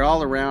 They're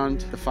all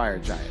around the fire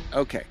giant.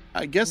 Okay.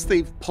 I guess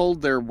they've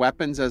pulled their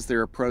weapons as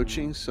they're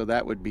approaching, so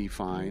that would be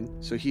fine.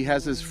 So he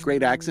has his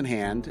great axe in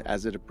hand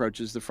as it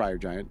approaches the fire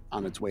giant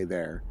on its way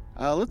there.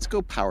 Let's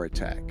go power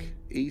attack.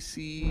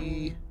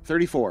 AC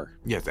 34.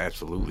 Yes,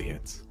 absolutely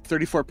hits.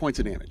 34 points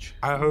of damage.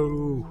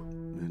 Oh.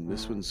 And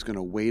this one's going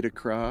to wade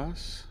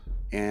across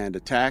and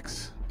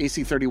attacks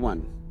AC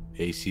 31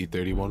 AC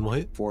 31 will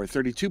hit. for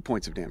 32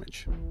 points of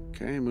damage.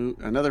 Okay,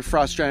 another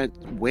frost giant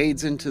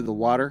wades into the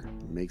water,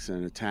 makes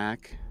an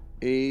attack.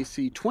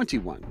 AC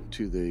 21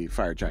 to the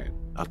fire giant.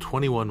 A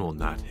 21 will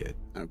not hit.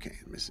 Okay,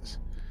 misses.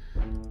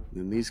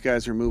 Then these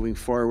guys are moving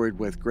forward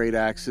with great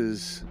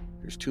axes.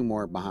 There's 2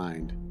 more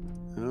behind.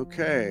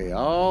 Okay,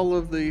 all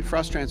of the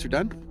frost giants are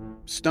done.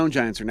 Stone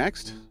giants are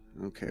next.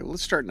 Okay, well,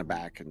 let's start in the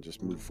back and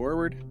just move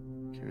forward.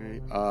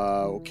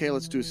 Okay,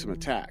 let's do some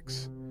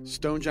attacks.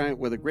 Stone giant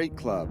with a great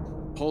club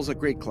pulls a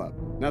great club.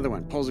 Another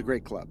one pulls a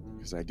great club,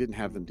 because I didn't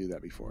have them do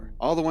that before.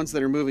 All the ones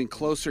that are moving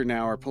closer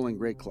now are pulling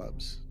great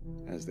clubs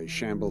as they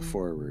shamble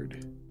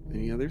forward.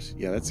 Any others?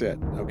 Yeah, that's it.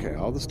 Okay,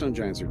 all the stone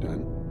giants are done.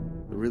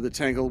 The Root of the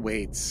Tangle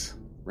waits.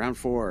 Round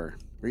 4.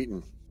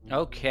 Reeton.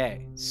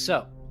 Okay,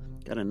 so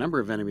Got a number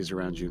of enemies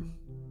around you.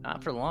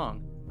 not for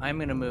long. I'm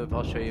gonna move.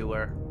 I'll show you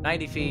where.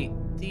 90 feet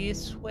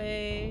this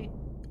way.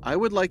 I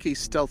would like a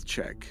stealth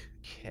check.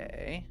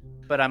 Okay,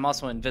 but I'm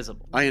also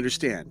invisible. I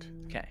understand.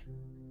 Okay,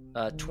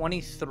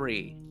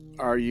 23.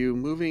 Are you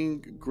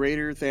moving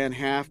greater than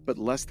half but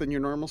less than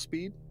your normal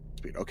speed?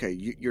 Okay,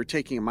 you're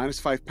taking a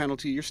 -5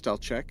 penalty to your stealth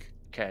check,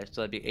 Okay,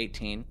 so that'd be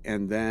 18,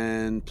 and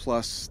then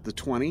plus the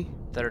 20.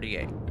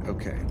 38.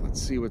 Okay,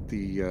 let's see what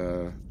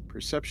the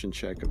perception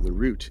check of the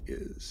root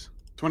is.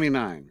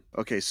 29.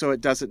 Okay, so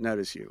it doesn't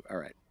notice you. All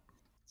right.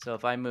 So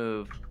if I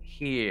move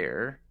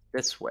here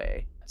this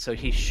way, so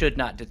he should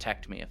not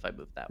detect me if I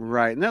move that way.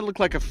 Right, and that looked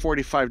like a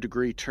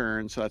 45-degree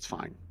turn, so that's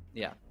fine.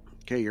 Yeah.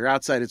 Okay, you're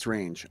outside its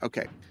range.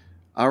 Okay.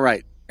 All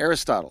right,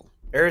 Aristotle.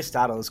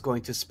 Aristotle is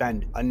going to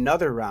spend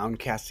another round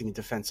casting a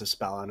defensive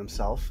spell on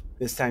himself.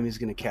 This time he's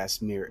going to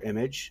cast Mirror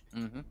Image,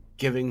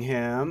 giving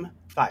him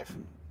 5.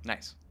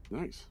 Nice.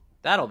 Nice.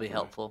 That'll be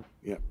helpful.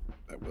 Yep,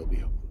 that will be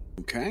helpful.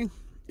 Okay.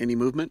 Any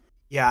movement?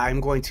 Yeah, I'm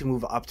going to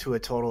move up to a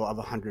total of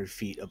 100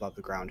 feet above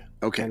the ground.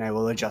 Okay. And I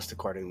will adjust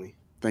accordingly.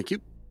 Thank you.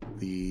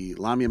 The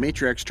Lamia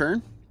Matriarch's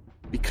turn.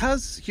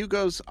 Because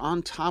Hugo's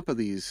on top of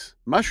these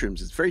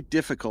mushrooms, it's very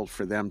difficult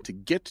for them to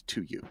get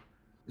to you.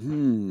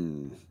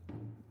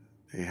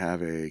 They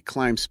have a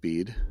climb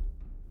speed.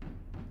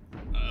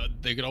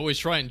 They could always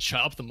try and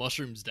chop the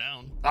mushrooms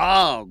down.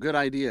 Oh, good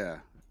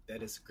idea.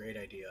 That is a great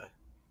idea.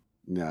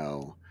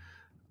 No.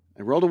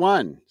 I rolled a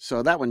 1,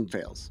 so that one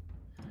fails.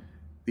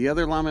 The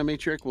other Lamia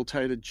Matriarch will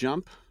try to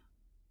jump.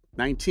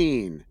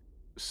 19.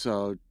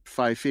 So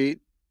 5 feet.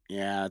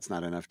 Yeah, it's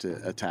not enough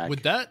to attack.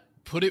 Would that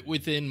put it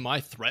within my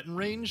threaten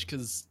range?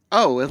 Because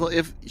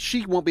if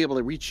she won't be able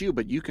to reach you,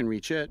 but you can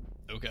reach it.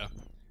 okay,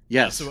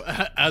 Yes. so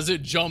as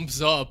it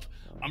jumps up,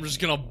 I'm just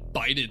gonna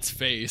bite its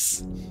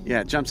face.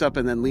 Yeah, it jumps up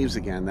and then leaves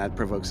again. That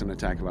provokes an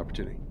attack of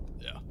opportunity.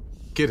 Yeah.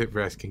 Get it,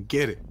 Raskin.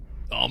 Get it.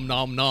 Nom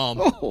nom.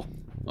 Oh,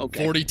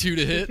 okay. 42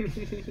 to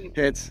hit.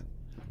 Hits.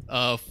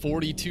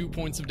 42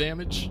 points of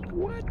damage.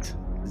 What?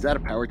 Is that a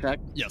power attack?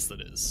 Yes,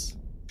 that is.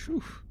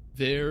 Phew.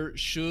 There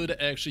should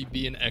actually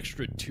be an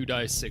extra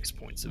 2d6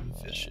 points of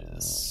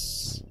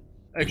vicious.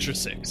 Extra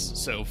 6,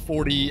 so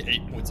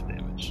 48 points of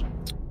damage.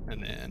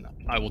 And then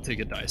I will take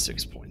a die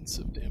 6 points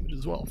of damage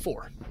as well.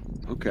 4.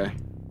 Okay.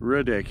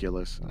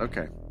 Ridiculous.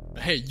 Okay.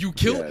 Hey, you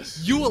killed.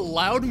 Yes. You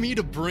allowed me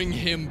to bring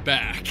him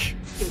back.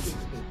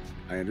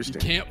 I You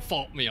understand. can't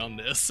fault me on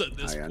this at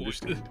this I point.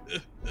 understand.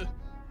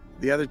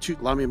 The other 2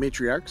 Lamia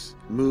Matriarchs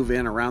move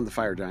in around the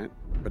fire giant,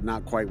 but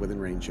not quite within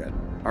range yet.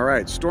 All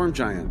right, Storm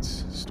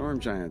Giants. Storm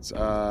Giants.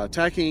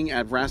 Attacking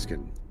at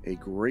Raskin. A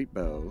great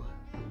bow.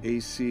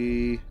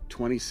 AC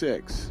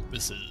 26.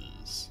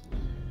 Misses.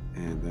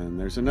 And then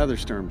there's another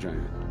Storm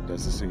Giant.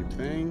 Does the same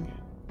thing.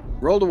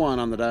 Rolled a 1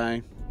 on the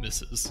die.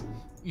 Misses.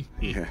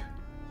 Yeah.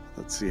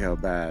 Let's see how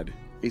bad.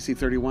 AC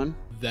 31.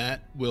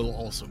 That will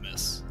also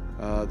miss.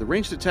 The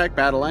ranged attack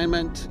bad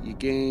alignment. You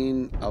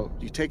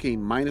take a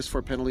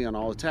 -4 penalty on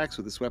all attacks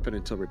with this weapon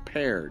until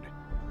repaired.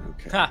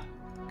 Okay. Ha!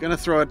 Gonna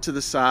throw it to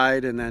the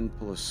side and then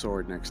pull a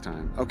sword next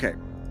time. Okay.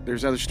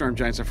 There's other storm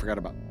giants I forgot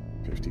about.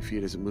 50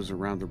 feet as it moves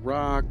around the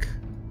rock.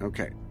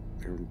 Okay.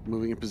 They're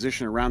moving in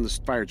position around this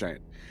fire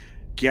giant.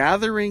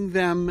 Gathering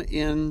them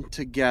in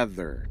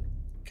together.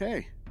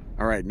 Okay.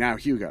 All right. Now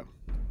Hugo.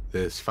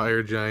 This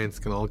fire giant's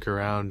gonna look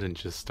around and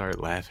just start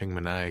laughing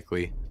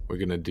maniacally. We're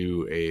gonna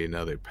do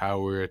another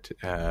power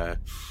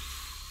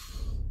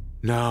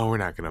No, we're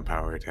not gonna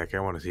power attack. I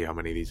want to see how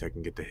many of these I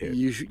can get to hit.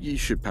 You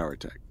should power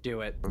attack.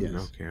 Do it.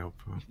 Yes. Okay,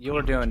 You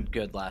were doing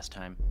good last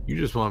time. you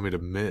just want me to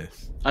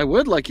miss. I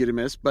would like you to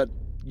miss, but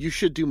you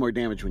should do more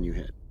damage when you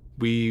hit.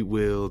 We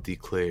will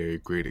declare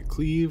Greater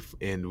Cleave,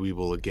 and we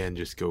will again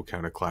just go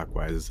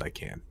counterclockwise as I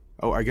can.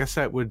 Oh, I guess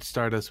that would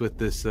start us with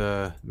this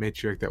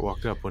matriarch that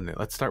walked up, wouldn't it?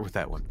 Let's start with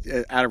that one.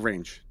 Out of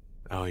range.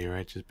 Oh, you're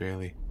right, just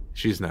barely.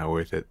 She's not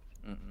worth it.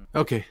 Mm-mm.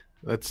 Okay,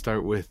 let's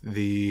start with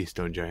the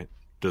stone giant.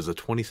 Does a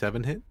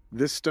 27 hit?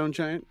 This stone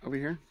giant over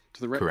here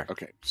to the right? Correct.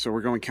 Okay, so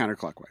we're going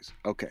counterclockwise.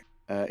 Okay.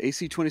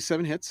 AC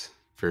 27 hits.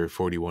 For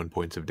 41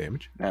 points of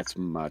damage. That's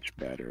much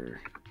better.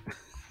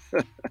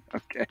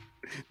 Okay.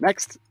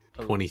 Next.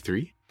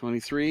 23.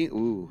 23.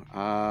 Ooh.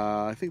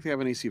 I think they have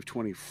an AC of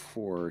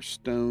 24.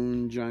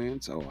 Stone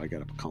giants. Oh, I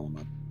got to call them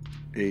up.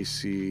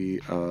 AC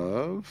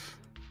of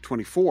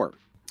 24.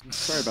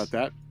 Sorry about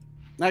that.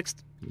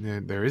 Next.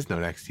 There is no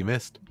next. You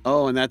missed.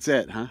 Oh, and that's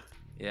it, huh?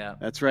 Yeah.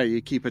 That's right.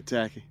 You keep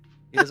attacking.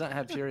 He doesn't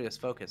have Furious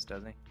Focus,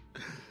 does he?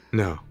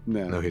 No.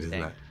 No. No, he does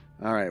Dang. not.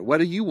 All right. What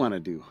do you want to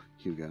do,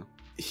 Hugo?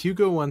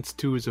 Hugo wants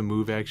to, as a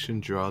move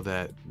action, draw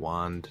that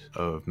wand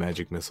of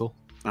magic missile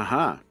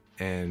Uh-huh.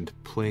 and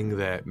pling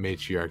that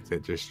matriarch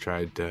that just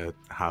tried to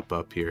hop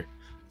up here.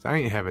 So I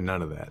ain't having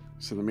none of that.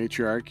 So the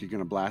matriarch, you're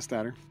going to blast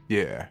at her?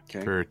 Yeah,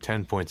 Okay. for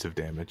 10 points of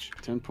damage.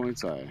 10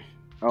 points.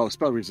 Oh,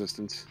 spell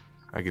resistance.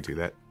 I could do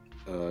that.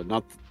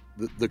 Not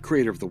the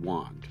creator of the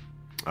wand.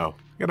 Oh,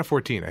 I got a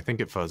 14. I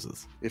think it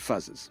fuzzes. It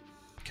fuzzes.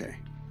 Okay.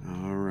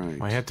 All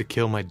right. I have to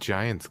kill my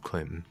giants,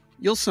 Clinton.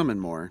 You'll summon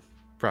more.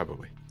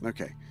 Probably.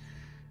 Okay.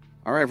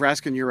 All right,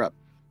 Raskin, you're up.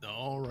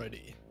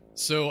 Alrighty.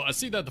 So I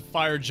see that the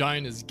fire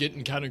giant is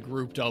getting kind of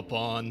grouped up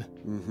on.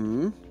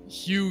 Mm-hmm.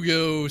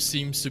 Hugo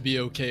seems to be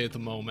okay at the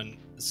moment,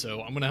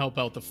 so I'm gonna help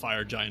out the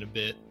fire giant a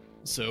bit.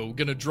 So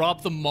gonna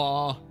drop the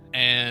maw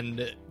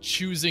and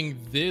choosing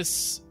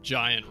this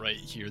giant right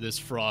here, this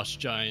frost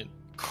giant.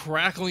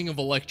 Crackling of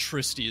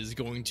electricity is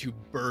going to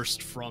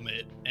burst from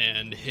it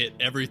and hit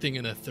everything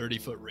in a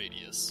 30-foot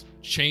radius.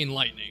 Chain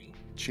lightning.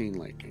 Chain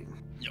lightning.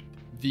 Yep.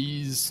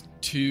 These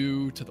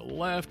two to the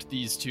left,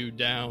 these two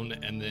down,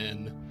 and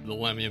then the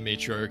Lamia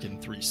matriarch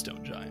and 3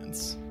 stone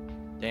giants.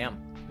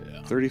 Damn.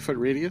 Yeah. 30-foot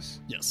radius?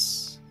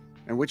 Yes.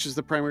 And which is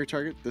the primary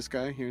target? This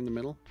guy here in the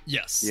middle?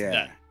 Yes. Yeah.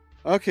 That.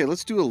 Okay,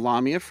 let's do a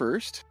Lamia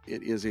first.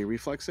 It is a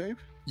reflex save.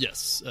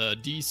 Yes.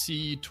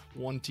 DC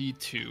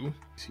 22.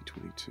 DC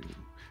 22.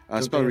 So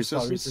Spell there's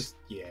resistance?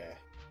 Yeah.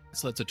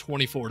 So that's a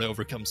 24 to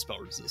overcome spell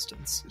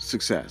resistance.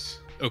 Success.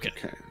 Okay.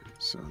 Okay,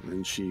 so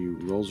then she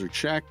rolls her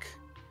check.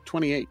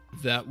 28.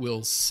 That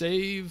will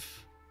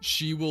save.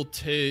 She will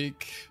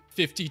take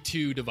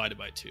 52 divided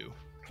by 2.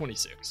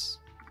 26.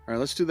 All right,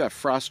 let's do that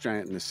frost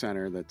giant in the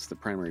center. That's the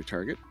primary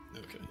target.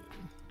 Okay.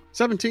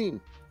 17.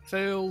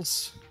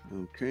 Fails.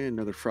 Okay,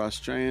 another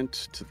frost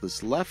giant to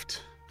this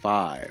left.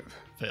 5.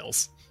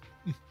 Fails.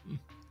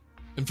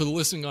 And for the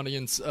listening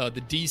audience,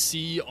 the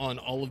DC on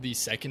all of these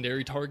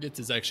secondary targets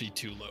is actually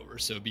 2 lower.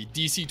 So it'd be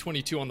DC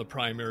 22 on the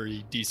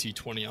primary, DC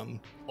 20 on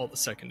all the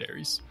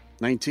secondaries.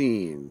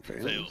 19.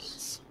 Fails.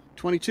 Fails.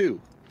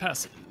 22.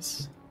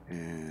 Passes.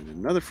 And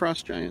another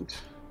frost giant.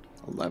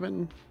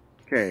 11.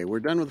 Okay, we're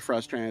done with the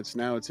frost giants.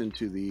 Now it's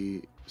into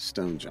the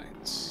stone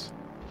giants.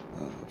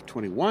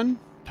 21.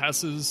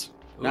 Passes.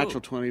 Natural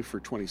 20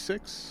 for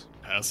 26.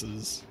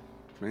 Passes.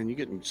 Man, you're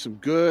getting some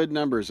good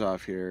numbers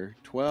off here.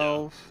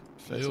 12.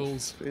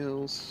 Fails.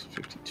 Fails.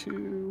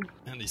 52.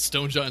 And these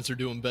stone giants are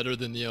doing better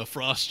than the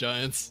frost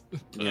giants.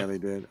 Yeah, they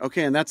did.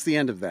 Okay, and that's the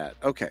end of that.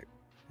 Okay.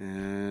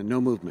 And no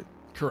movement.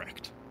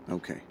 Correct.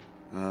 Okay.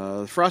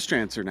 The frost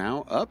giants are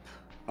now up.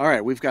 All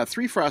right, we've got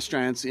 3 frost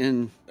giants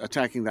in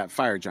attacking that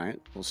fire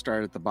giant. We'll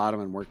start at the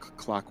bottom and work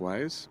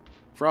clockwise.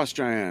 Frost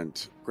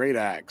giant, great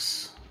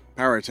axe,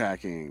 power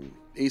attacking,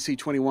 AC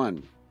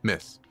 21.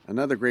 Miss.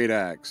 Another great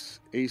axe,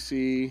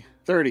 AC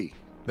 30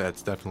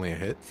 That's definitely a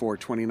hit. for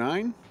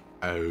 29.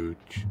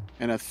 Ouch.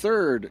 And a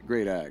third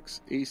great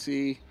axe,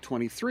 AC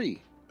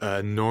 23,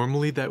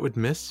 Normally that would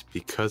miss.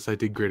 Because I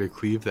did Greater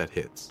Cleave, that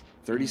hits.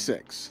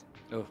 36.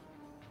 Oh,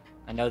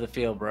 I know the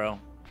feel, bro.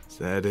 Is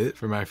that it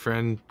for my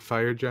friend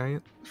Fire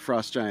Giant?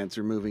 Frost giants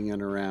are moving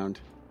in around,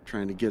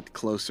 trying to get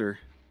closer.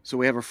 So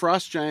we have a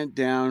frost giant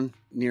down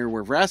near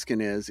where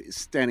Vraskin is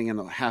standing in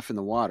half in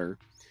the water.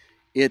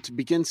 It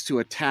begins to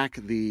attack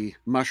the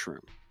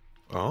mushroom.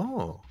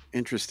 Oh.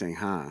 Interesting,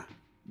 huh?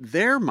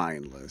 They're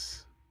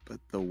mindless, but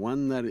the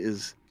one that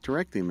is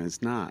directing them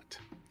is not.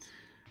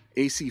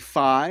 AC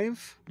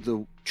 5,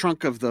 the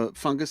trunk of the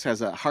fungus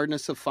has a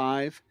hardness of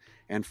 5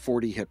 and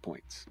 40 hit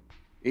points.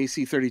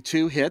 AC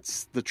 32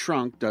 hits, the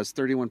trunk does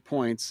 31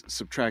 points,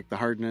 subtract the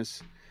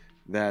hardness,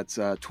 that's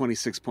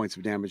 26 points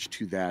of damage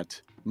to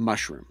that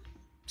mushroom.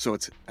 So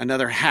it's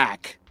another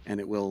hack, and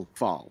it will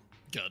fall.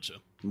 Gotcha.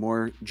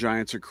 More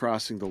giants are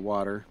crossing the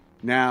water.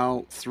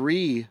 Now,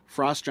 3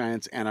 frost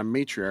giants and a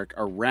matriarch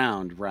are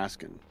around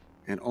Vraskin,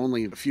 and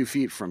only a few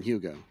feet from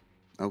Hugo.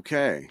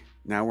 Okay,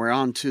 now we're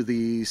on to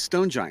the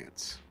stone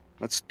giants.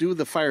 Let's do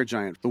the fire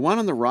giant. The one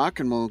on the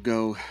rock, and we'll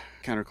go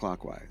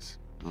counterclockwise.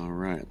 All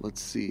right,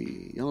 let's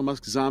see. Yellow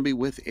Musk Zombie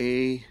with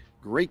a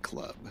great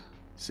club.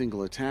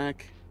 Single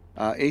attack.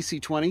 AC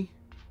 20,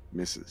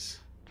 misses.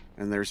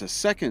 And there's a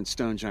second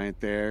stone giant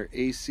there,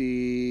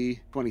 AC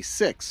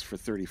 26 for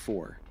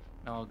 34.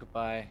 Oh,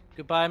 goodbye.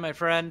 Goodbye, my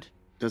friend.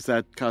 Does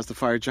that cause the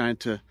fire giant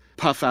to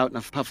puff out in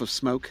a puff of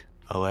smoke?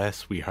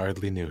 Alas, we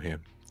hardly knew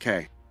him.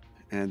 Okay.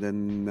 And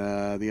then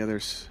the other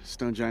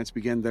stone giants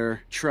begin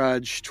their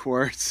trudge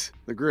towards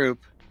the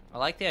group. I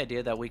like the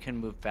idea that we can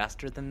move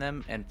faster than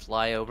them and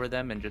fly over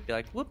them and just be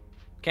like, whoop,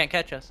 Can't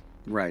catch us.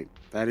 Right.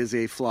 That is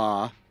a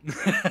flaw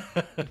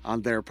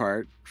on their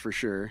part, for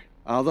sure.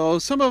 Although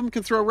some of them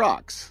can throw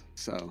rocks.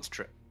 So It's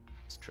true.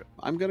 It's true.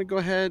 I'm going to go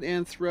ahead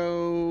and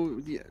throw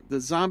the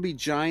zombie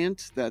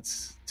giant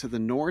that's to the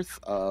north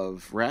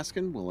of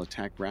Raskin. Will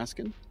attack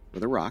Raskin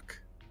with a rock.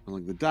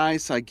 Rolling the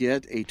dice, I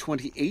get a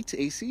 28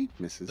 AC.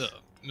 Misses.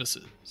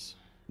 Misses.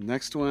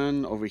 Next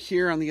one over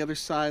here on the other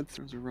side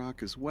throws a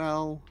rock as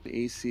well.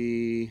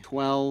 AC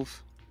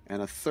 12.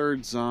 And a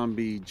third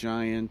zombie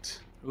giant.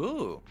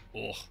 Ooh.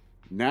 Oh,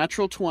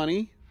 Natural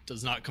 20.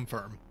 does not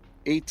confirm.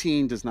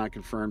 18 does not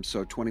confirm,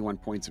 so 21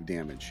 points of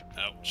damage.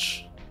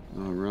 Ouch.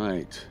 All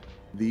right.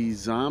 The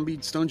zombie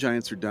stone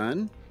giants are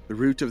done. The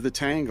root of the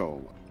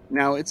tangle.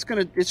 Now it's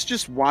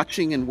just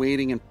watching and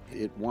waiting, and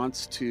it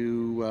wants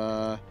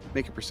to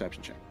make a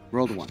perception check.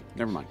 Roll the 1.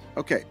 Never mind.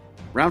 Okay.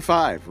 Round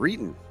 5.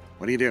 Reeton.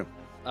 What do you do?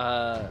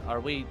 Are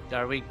we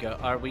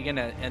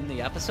gonna end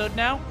the episode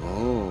now?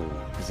 Oh,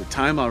 is it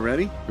time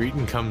already?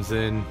 Reeton comes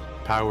in,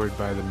 powered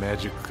by the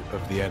magic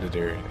of the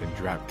editor, and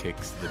drop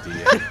kicks the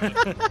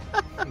DM.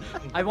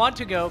 I want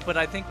to go, but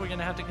I think we're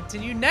gonna have to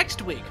continue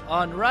next week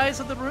on Rise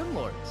of the Rune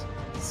Lords.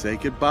 Say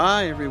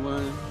goodbye,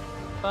 everyone.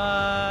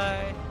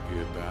 Bye.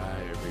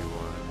 Goodbye,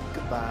 everyone.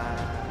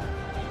 Goodbye.